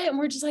 USA. And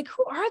we're just like,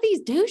 who are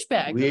these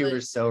douchebags? We like,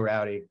 were so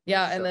rowdy.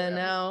 yeah. So and then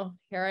rowdy. now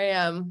here I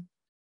am.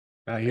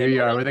 Here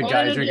you are with a Going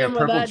guy to drinking a gym with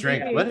purple that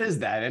drink. dude. What is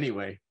that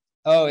anyway?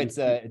 Oh, it's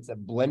a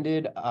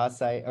blended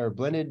acai or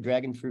blended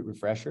dragon fruit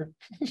refresher.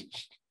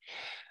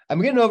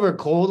 I'm getting over a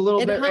cold a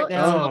little bit right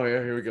now. Oh,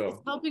 yeah, here we It's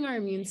go. helping our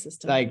immune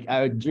system. Like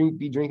I would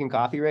be drinking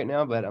coffee right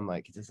now, but I'm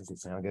like, this doesn't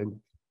sound good.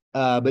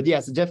 But yeah,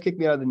 so Jeff kicked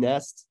me out of the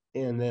nest,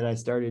 and then I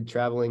started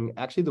traveling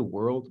actually the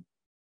world,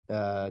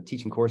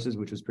 teaching courses,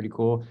 which was pretty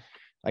cool.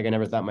 Like I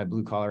never thought my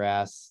blue collar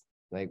ass,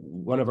 like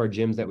one of our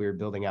gyms that we were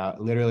building out,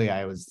 literally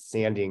I was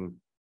sanding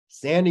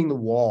the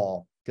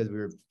wall because we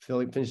were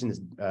finishing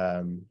this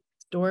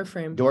door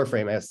frame.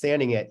 I was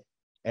sanding it,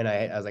 and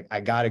I was like,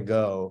 I gotta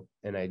go,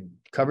 and I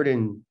covered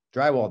in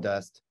drywall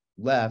dust,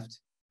 left,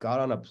 got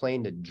on a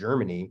plane to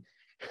Germany.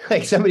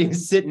 Like somebody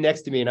was sitting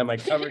next to me, and I'm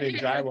like covered in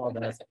drywall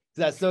dust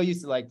because I was so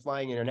used to like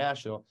flying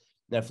international.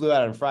 And I flew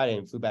out on Friday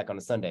and flew back on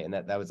a Sunday, and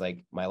that was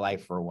like my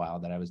life for a while,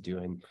 that I was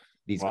doing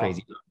these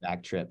crazy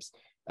back trips.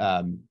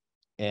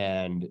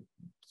 And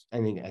I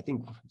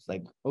think it's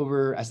like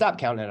I stopped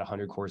counting at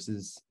 100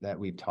 courses that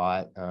we've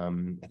taught.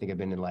 I think I've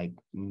been in like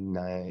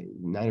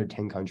nine or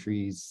 10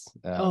 countries.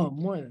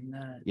 More than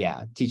that.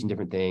 Yeah, teaching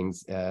different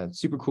things.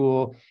 Super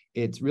cool.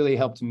 It's really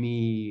helped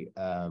me.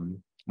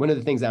 One of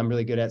the things that I'm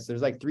really good at, so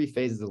there's like 3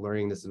 phases of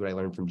learning. This is what I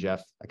learned from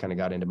Jeff. I kind of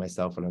got into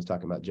myself when I was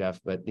talking about Jeff,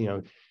 but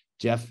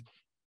Jeff,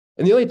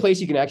 and the only place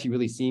you can actually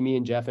really see me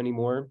and Jeff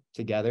anymore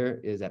together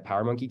is at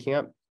Power Monkey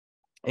Camp.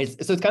 So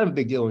it's kind of a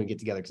big deal when we get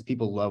together because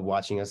people love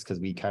watching us because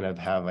we kind of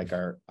have like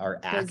our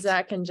act. The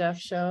Zach and Jeff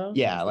show.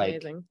 Yeah, it's like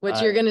amazing.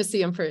 Which you're gonna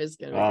see him for is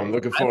gonna be I'm great.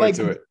 looking forward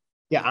to it.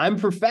 Yeah, I'm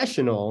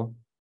professional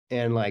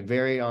and like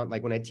very on,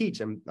 like when I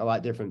teach, I'm a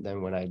lot different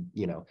than when I,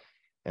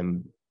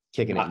 am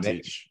kicking Not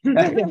it. teach.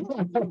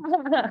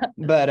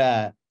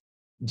 But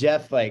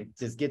Jeff like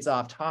just gets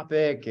off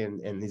topic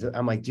and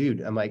I'm like, dude,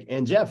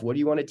 and Jeff, what do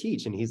you want to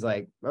teach? And he's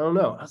like, I don't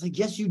know. I was like,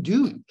 yes, you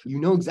do. You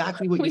know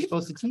exactly what you're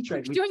supposed to teach,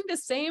 right? We're doing the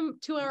same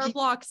 2-hour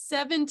block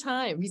 7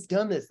 times. We've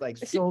done this like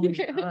so many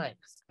times.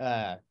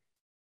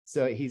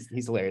 So he's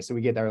hilarious. So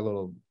we get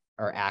our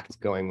act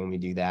going when we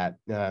do that.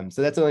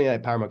 So that's only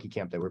at Power Monkey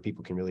Camp where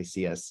people can really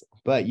see us.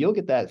 But you'll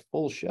get that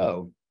full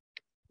show.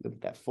 You'll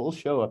get that full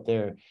show up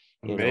there.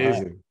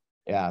 Amazing.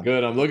 Yeah.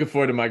 Good. I'm looking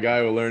forward to my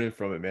guy who learning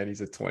from it, man. He's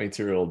a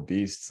 22-year-old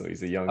beast, so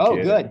he's a young kid.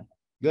 Oh,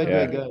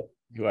 good.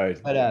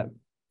 Right. But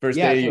first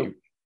day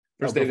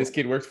this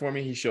kid worked for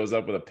me, he shows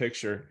up with a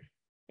picture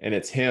and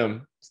it's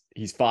him.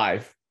 He's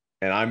 5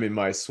 and I'm in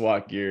my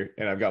SWAT gear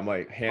and I've got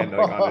my hand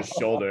like on his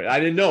shoulder. I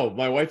didn't know.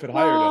 My wife had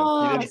hired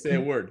him. He didn't say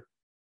a word.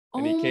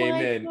 And he came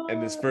in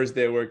and this first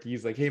day of work,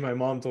 he's like, hey, my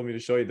mom told me to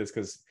show you this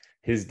because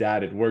his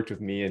dad had worked with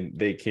me and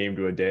they came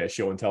to a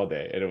show and tell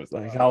day. And it was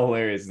like, how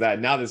hilarious is that?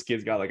 Now this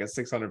kid's got like a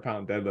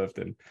 600-pound deadlift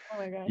and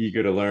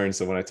eager to learn.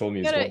 So when I told him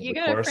you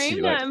gotta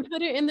frame that and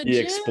put it in the he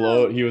gym.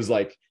 explode. He was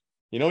like,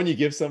 when you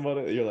give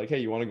somebody, you're like, hey,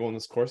 you want to go on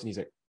this course? And he's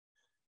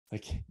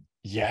like,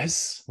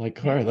 yes.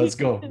 Like, all right, let's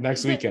go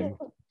next weekend.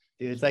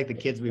 Dude, it's like the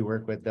kids we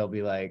work with. They'll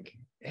be like,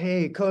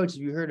 hey, coach,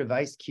 have you heard of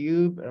Ice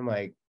Cube? And I'm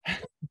like,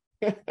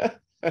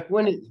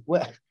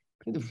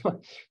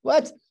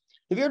 what?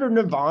 Have you heard of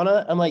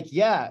Nirvana? I'm like,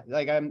 yeah,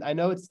 like I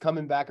know it's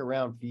coming back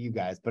around for you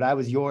guys, but I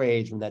was your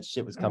age when that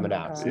shit was coming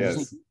out. So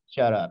yes.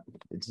 Shut up.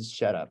 It's just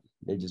shut up.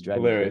 They just drive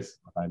hilarious.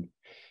 Me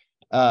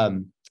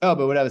crazy. But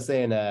what I was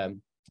saying,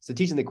 so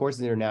teaching the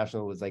courses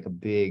international was like a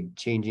big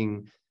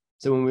changing.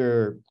 So when we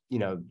were,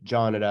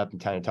 jawing it up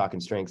and kind of talking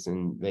strengths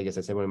in Vegas,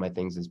 I said one of my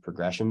things is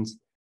progressions.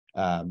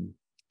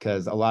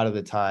 Because a lot of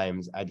the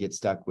times I'd get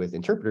stuck with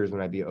interpreters when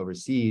I'd be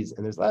overseas,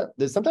 and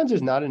sometimes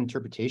there's not an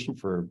interpretation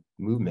for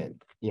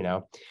movement,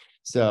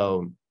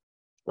 So,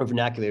 or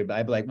vernacular, but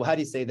I'd be like, well, how do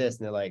you say this?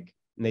 And they're like,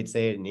 and they'd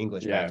say it in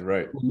English. Yeah,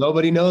 right.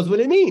 Nobody knows what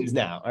it means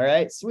now. All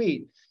right,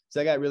 sweet.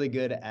 So I got really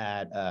good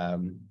at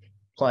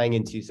applying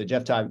into. So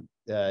Jeff taught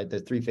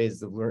the 3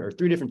 phases of learning, or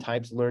 3 different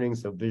types of learning.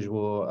 So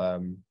visual,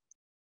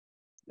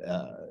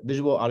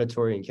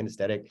 auditory, and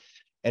kinesthetic.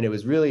 And it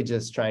was really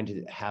just trying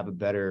to have a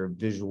better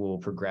visual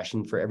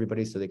progression for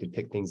everybody so they could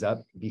pick things up,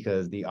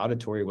 because the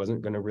auditory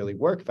wasn't going to really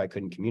work if I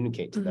couldn't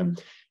communicate to them.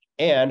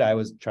 And I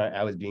was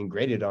being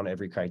graded on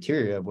every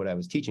criteria of what I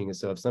was teaching.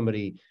 So if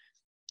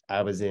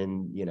I was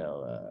in,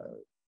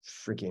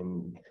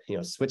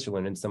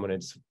 Switzerland, and someone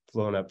had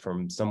flown up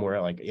from somewhere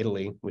like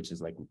Italy, which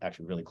is like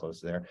actually really close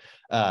to there.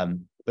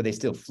 But they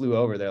still flew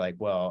over. They're like,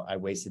 well, I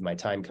wasted my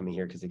time coming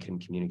here because they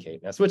couldn't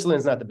communicate. Now,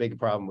 Switzerland's not the big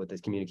problem with this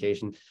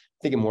communication. I'm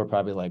thinking more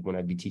probably like when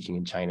I'd be teaching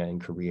in China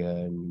and Korea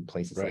and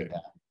places like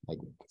that.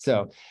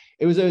 So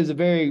it was a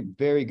very,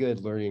 very good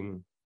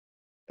learning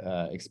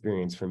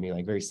experience for me,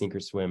 like very sink or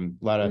swim.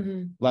 A lot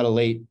of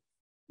late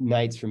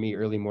nights for me,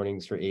 early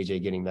mornings for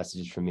AJ getting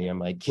messages from me. I'm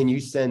like, can you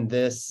send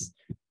this?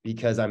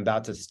 Because I'm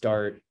about to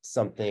start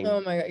something.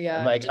 Oh my God. Yeah.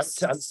 I'm like,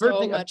 I'm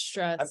so much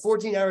stress. I'm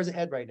 14 hours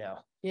ahead right now.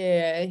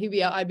 Yeah.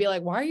 I'd be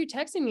like, why are you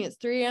texting me? It's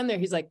 3 a.m. there.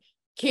 He's like,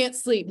 Can't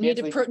sleep. Need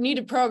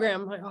to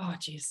program. I'm like, oh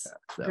geez,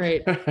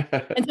 great.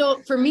 And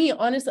so for me,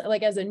 honestly,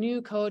 like as a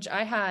new coach,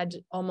 I had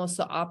almost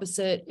the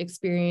opposite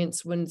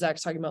experience when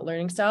Zach's talking about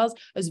learning styles.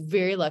 I was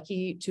very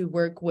lucky to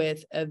work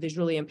with a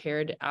visually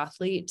impaired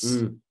athlete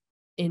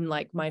in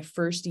like my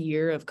first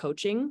year of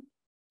coaching.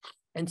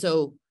 And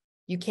so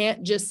you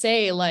can't just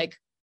say like,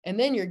 and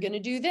then you're going to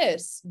do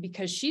this,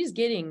 because she's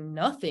getting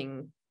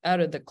nothing out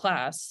of the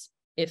class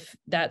if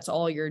that's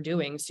all you're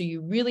doing. So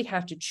you really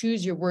have to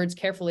choose your words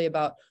carefully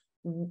about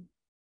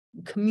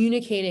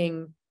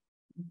communicating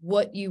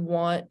what you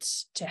want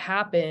to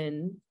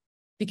happen,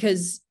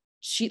 because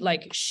she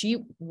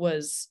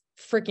was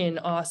freaking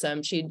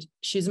awesome.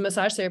 She's a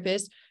massage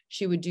therapist.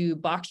 She would do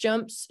box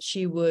jumps.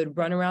 She would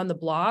run around the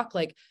block.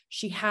 Like,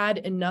 she had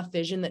enough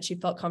vision that she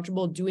felt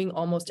comfortable doing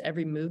almost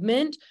every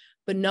movement,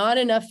 but not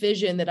enough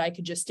vision that I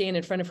could just stand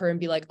in front of her and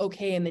be like,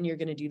 okay, and then you're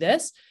going to do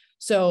this.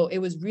 So it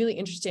was really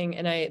interesting.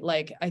 And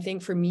I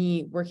think for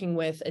me, working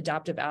with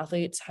adaptive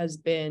athletes has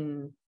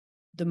been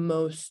the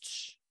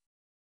most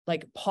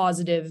like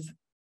positive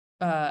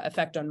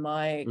effect on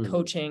my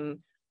coaching,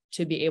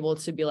 to be able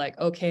to be like,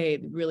 okay,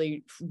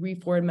 really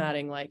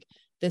reformatting, like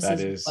this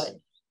is what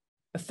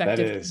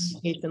effective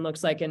communication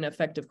looks like in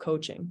effective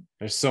coaching.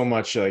 There's so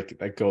much like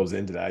that goes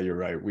into that. You're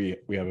right. We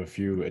have a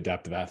few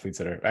adaptive athletes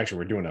that are actually,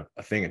 we're doing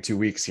a thing in 2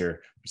 weeks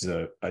here, which is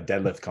a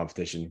deadlift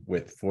competition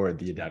for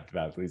the adaptive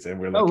athletes. And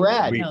we're like,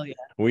 rad.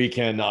 We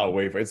cannot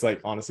wait for it. It's like,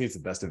 honestly, it's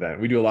the best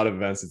event. We do a lot of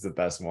events. It's the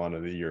best one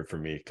of the year for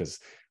me, because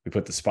we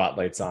put the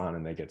spotlights on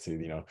and they get to,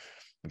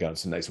 we got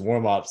some nice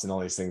warm-ups and all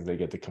these things. They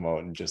get to come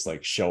out and just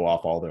like show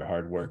off all their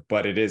hard work.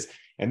 But it is,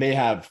 and they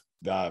have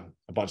a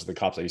bunch of the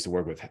cops I used to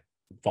work with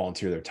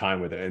volunteer their time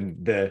with it,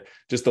 and the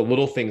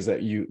little things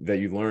that you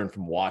learn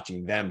from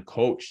watching them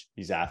coach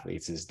these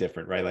athletes is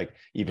different, right? Like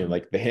even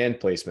like the hand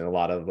placement, a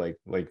lot of like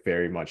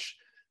very much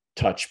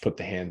touch, put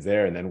the hands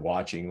there, and then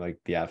watching like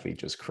the athlete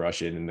just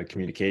crush it, and the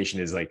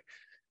communication is like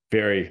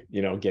very,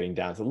 getting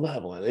down to the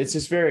level, and it's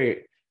just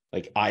very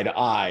like eye to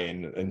eye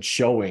and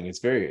showing. It's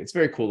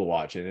very cool to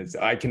watch, and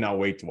I cannot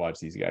wait to watch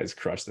these guys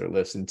crush their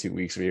lifts in 2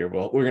 weeks here.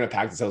 Well, we're gonna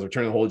pack this house. We're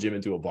turning the whole gym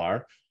into a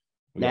bar.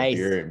 We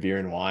got beer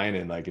and wine,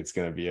 and like it's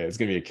gonna be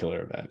a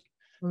killer event.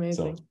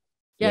 Amazing. So,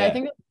 yeah, I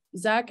think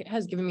Zach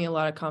has given me a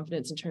lot of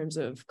confidence in terms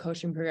of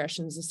coaching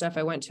progressions and stuff.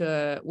 I went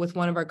with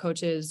one of our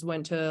coaches,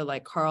 went to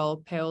like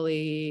Carl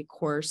Paoli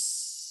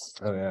course.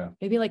 Oh yeah,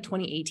 maybe like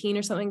 2018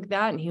 or something like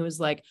that, and he was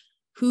like,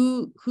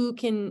 "Who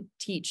can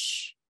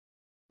teach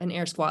an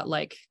air squat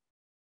like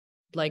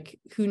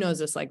who knows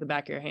this like the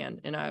back of your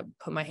hand?" And I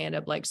put my hand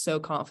up like so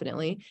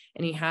confidently,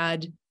 and he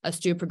had us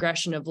do a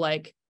progression of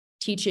like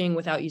teaching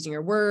without using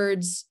your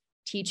words,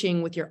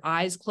 teaching with your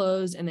eyes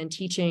closed, and then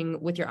teaching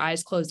with your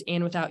eyes closed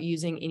and without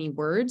using any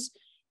words.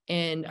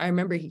 And I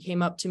remember he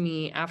came up to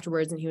me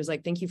afterwards and he was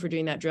like, "Thank you for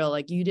doing that drill.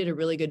 Like, you did a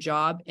really good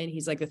job." And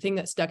he's like, "The thing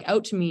that stuck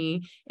out to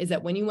me is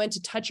that when you went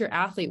to touch your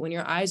athlete, when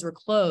your eyes were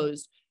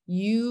closed,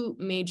 you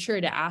made sure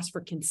to ask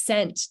for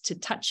consent to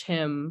touch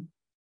him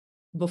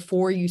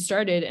before you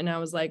started." And I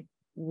was like,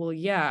 well,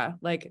 yeah,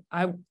 like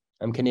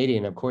I'm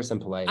Canadian. Of course I'm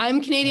polite.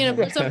 I'm Canadian. Of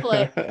course I'm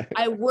polite.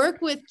 I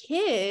work with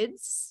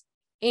kids,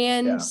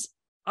 and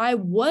I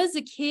was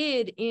a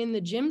kid in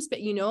the gym, but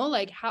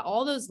like how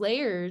all those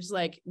layers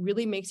like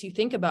really makes you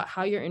think about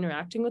how you're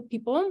interacting with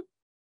people.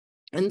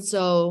 And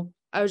so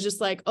I was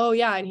just like, oh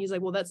yeah. And he's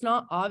like, well, that's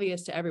not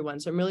obvious to everyone.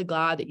 So I'm really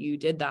glad that you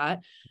did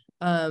that.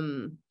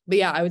 But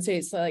yeah, I would say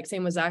it's like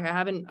same with Zach.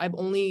 I've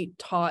only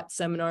taught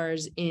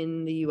seminars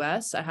in the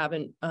US. I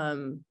haven't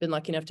been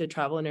lucky enough to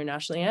travel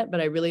internationally yet, but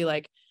I really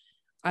like,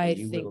 I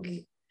think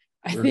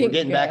we're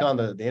getting back on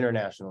the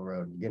international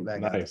road. Getting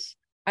back. Nice.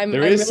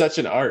 There is such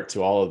an art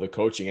to all of the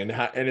coaching, and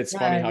it's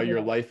funny how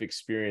your life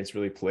experience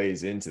really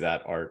plays into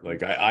that art.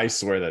 Like I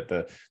swear that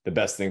the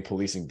best thing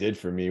policing did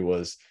for me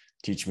was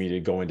teach me to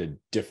go into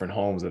different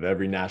homes of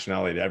every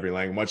nationality, every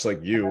language, much like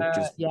you,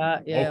 just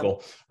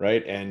local,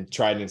 right? And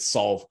try to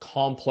solve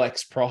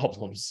complex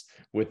problems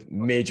with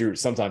major,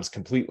 sometimes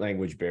complete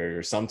language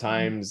barriers,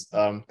 sometimes,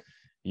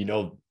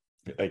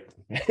 like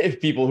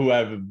people who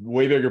have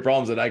way bigger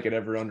problems than I could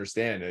ever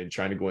understand, and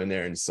trying to go in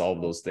there and solve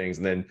those things.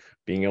 And then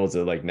being able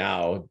to like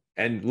now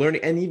and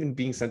learning, and even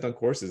being sent on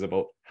courses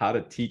about how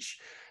to teach,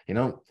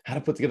 how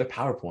to put together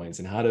PowerPoints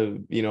and how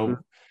to,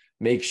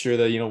 make sure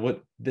that,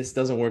 what this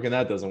doesn't work and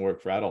that doesn't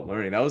work for adult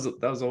learning. That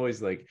was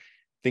always like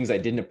things I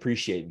didn't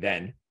appreciate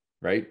then,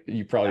 right?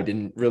 You probably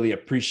didn't really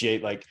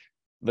appreciate like,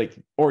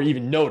 or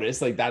even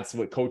notice like that's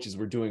what coaches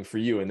were doing for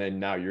you. And then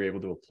now you're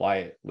able to apply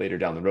it later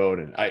down the road.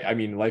 And I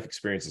mean, life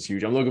experience is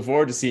huge. I'm looking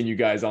forward to seeing you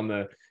guys on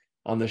the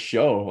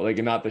show, like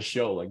not the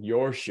show, like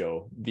your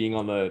show, being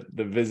on the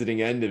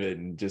visiting end of it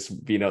and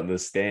just being out in the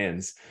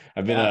stands.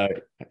 I've been,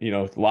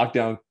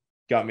 lockdown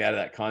got me out of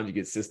that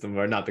conjugate system,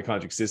 or not the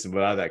conjugate system,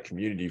 but out of that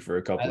community for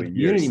a couple of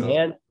years. So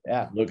man.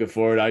 Yeah. Looking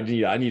forward. I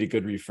need a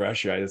good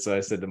refresher. That's what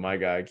I said to my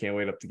guy. I can't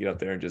wait to get up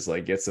there and just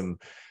like get some,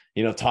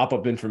 top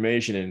up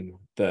information and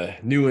the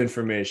new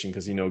information.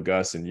 Cause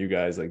Gus and you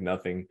guys, like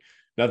nothing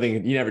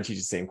nothing, you never teach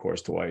the same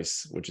course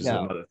twice, which is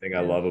another thing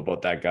I love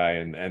about that guy,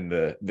 and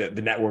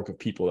the network of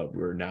people that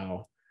we're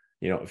now,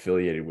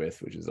 affiliated with,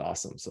 which is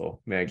awesome. So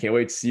man, I can't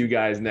wait to see you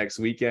guys next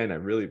weekend. I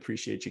really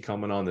appreciate you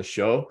coming on the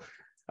show.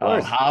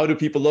 How do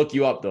people look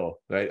you up though?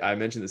 Right? I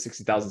mentioned the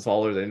 60,000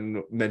 followers. I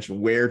didn't mention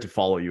where to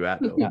follow you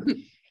at though.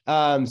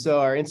 So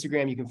our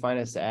Instagram, you can find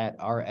us at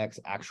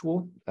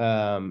rxactual.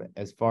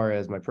 As far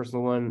as my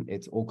personal one,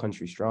 it's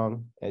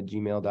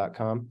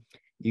oldcountrystrong@gmail.com.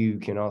 You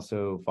can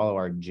also follow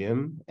our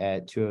gym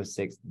at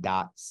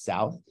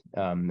 206.south.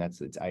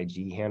 That's its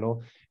IG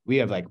handle. We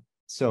have like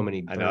so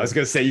many. I know. I was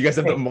gonna say you guys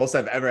have the most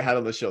I've ever had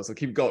on the show. So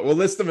keep going. We'll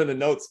list them in the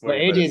notes. Well,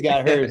 AJ's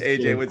got hers.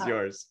 AJ, what's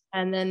yours?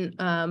 And then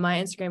my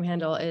Instagram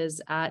handle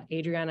is at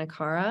Adrianna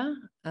Cara.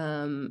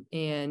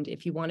 And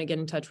if you want to get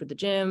in touch with the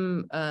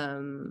gym,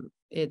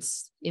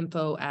 it's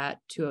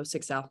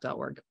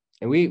info@206south.org.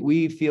 And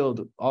we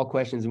field all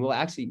questions, and we'll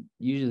actually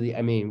usually,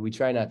 we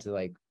try not to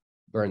like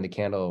burn the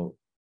candle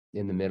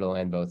in the middle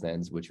and both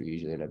ends, which we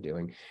usually end up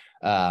doing.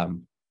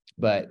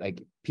 But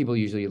like people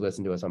usually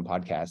listen to us on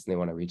podcasts and they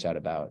want to reach out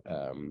about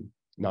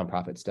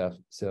nonprofit stuff.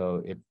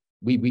 So if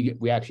we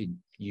actually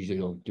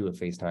usually will do a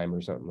FaceTime or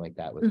something like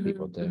that with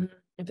people to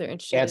if they're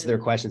interested, answer their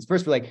questions.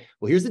 First, we're like,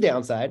 well, here's the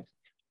downside.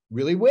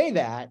 Really weigh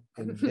that,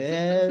 and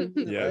then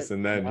yes,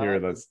 and then here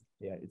let's.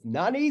 Yeah, it's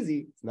not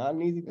easy. It's not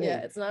an easy thing. Yeah,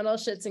 it's not all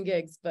shits and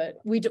gigs, but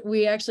we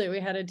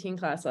had a teen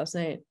class last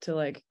night to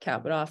like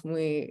cap it off, and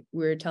we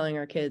were telling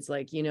our kids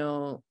like,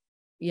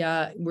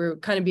 yeah, we're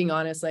kind of being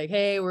honest, like,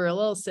 hey, we're a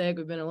little sick,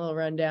 we've been a little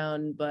run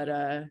down,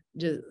 but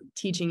just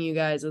teaching you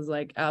guys is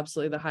like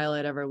absolutely the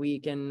highlight of our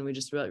week, and we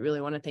just really, really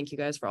want to thank you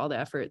guys for all the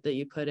effort that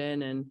you put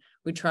in, and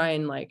we try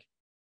and like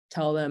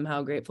tell them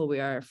how grateful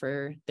we are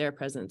for their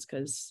presence,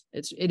 because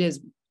it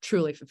is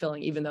truly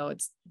fulfilling, even though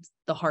it's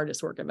the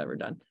hardest work I've ever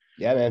done.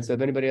 Yeah, man. So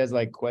if anybody has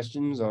like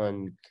questions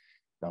on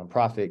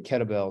nonprofit,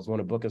 kettlebells, want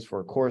to book us for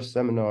a course,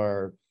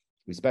 seminar,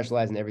 we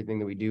specialize in everything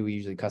that we do. We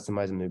usually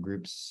customize them to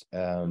groups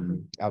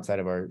outside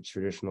of our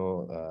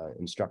traditional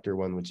instructor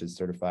one, which is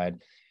certified.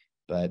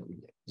 But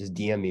just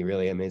DM me,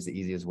 really. It's the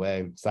easiest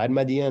way. Slide in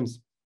my DMs.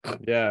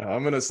 Yeah,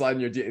 I'm gonna slide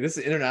in your DM. This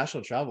is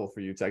international travel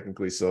for you,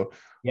 technically. So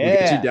yeah, we'll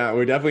get you down.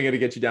 We're definitely gonna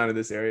get you down to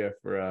this area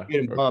for a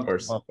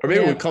course. Or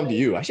maybe we'll come to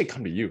you. I should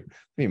come to you. It'd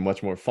be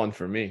much more fun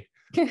for me.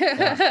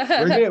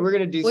 Yeah. We're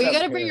gonna do. Well, you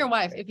gotta bring your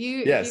wife if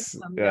you. Yes.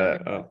 If you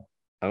yeah.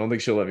 I don't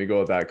think she'll let me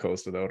go at that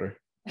coast without her.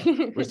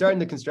 We're starting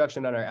the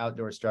construction on our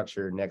outdoor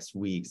structure next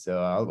week,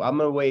 so I'm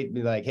gonna wait and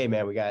be like, hey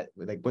man, we got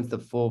like once the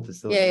full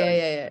facility.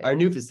 Yeah. Our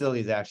new facility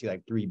is actually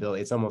like 3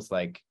 buildings. It's almost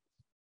like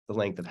the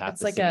length of half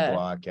the city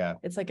block. Yeah,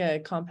 it's like a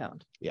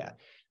compound. Yeah.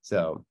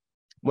 So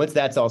once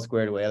that's all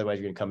squared away, otherwise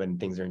you're gonna come in and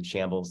things are in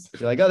shambles.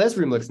 You're like, oh, this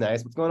room looks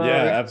nice. What's going on?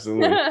 Yeah,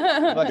 absolutely.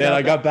 Man,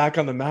 I got back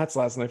on the mats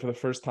last night for the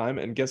first time,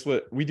 and guess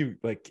what? We do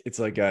like it's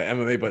like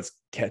MMA, but it's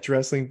catch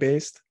wrestling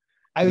based.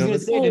 I was gonna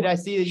say, did I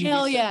see that you?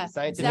 Hell yeah!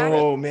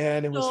 Oh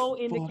man, it was so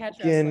into catch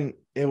wrestling.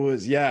 It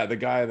was the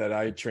guy that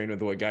I trained with,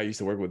 the guy I used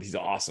to work with. He's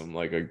awesome,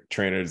 like a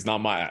trainer. It's not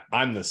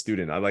I'm the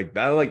student. I like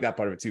that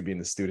part of it too, being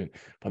the student.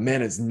 But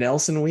man, it's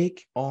Nelson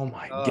week. Oh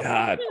my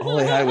god! All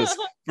I had was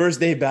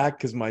first day back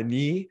because my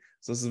knee.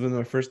 So this has been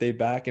my first day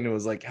back, and it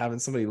was like having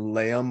somebody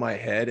lay on my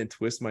head and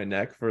twist my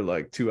neck for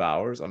like 2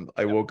 hours.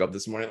 I woke up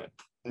this morning like,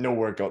 no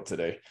workout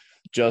today,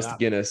 just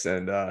Guinness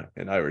and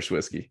Irish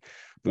whiskey,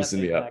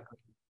 loosen me up.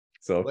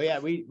 So well, yeah,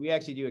 we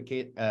actually do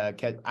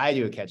I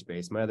do a catch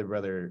base. My other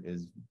brother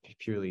is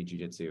purely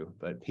jiu-jitsu,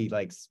 but he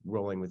likes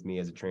rolling with me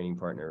as a training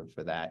partner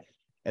for that.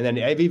 And then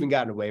I've even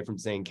gotten away from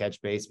saying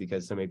catch base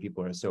because so many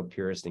people are so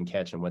purist in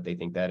catch and what they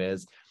think that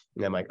is.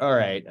 And I'm like, all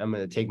right, I'm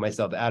going to take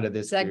myself out of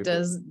this. Zach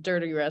does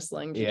dirty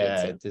wrestling.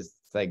 Jiu-jitsu. Yeah, it's just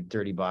like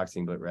dirty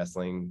boxing, but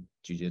wrestling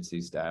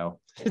jiu-jitsu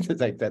style.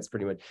 It's like, that's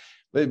pretty much.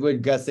 But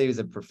would Gus say he's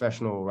a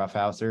professional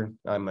roughhouser?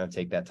 I'm going to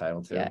take that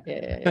title too.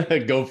 Yeah.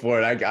 Go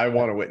for it. I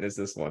want to witness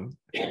this one.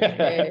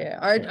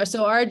 Yeah.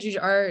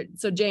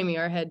 So Jamie,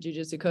 our head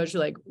jiu-jitsu coach,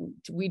 like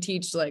we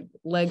teach like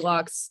leg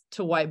locks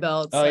to white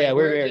belts. Oh like, yeah,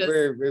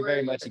 we're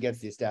very much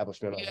against the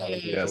establishment.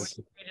 Yes.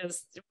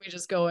 We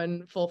just go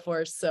in full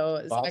force.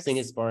 So boxing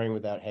is sparring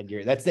without headgear.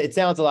 It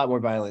sounds a lot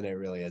more violent than it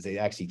really is. It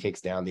actually takes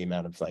down the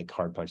amount of like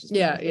hard punches.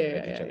 Yeah.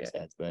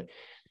 Heads, but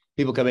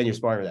people come in, you're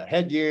sparring without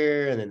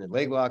headgear, and then the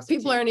leg locks.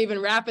 People aren't even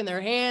wrapping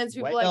their hands.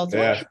 People are like,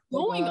 what is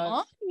going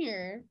on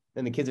here?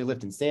 Then the kids are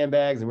lifting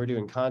sandbags, and we're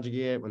doing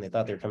conjugate when they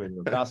thought they were coming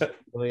to a CrossFit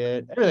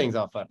affiliate. Everything's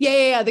all fun.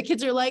 Yeah. The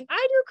kids are like,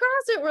 I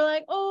do CrossFit. We're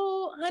like,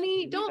 oh,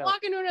 honey, don't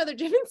walk into another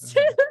gym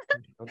instead.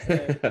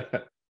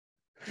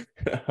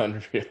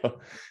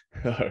 Unreal.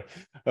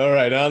 All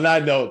right. On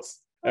that note,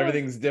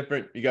 everything's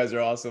different. You guys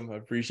are awesome. I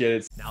appreciate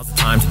it. Now's the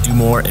time to do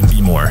more and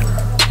be more.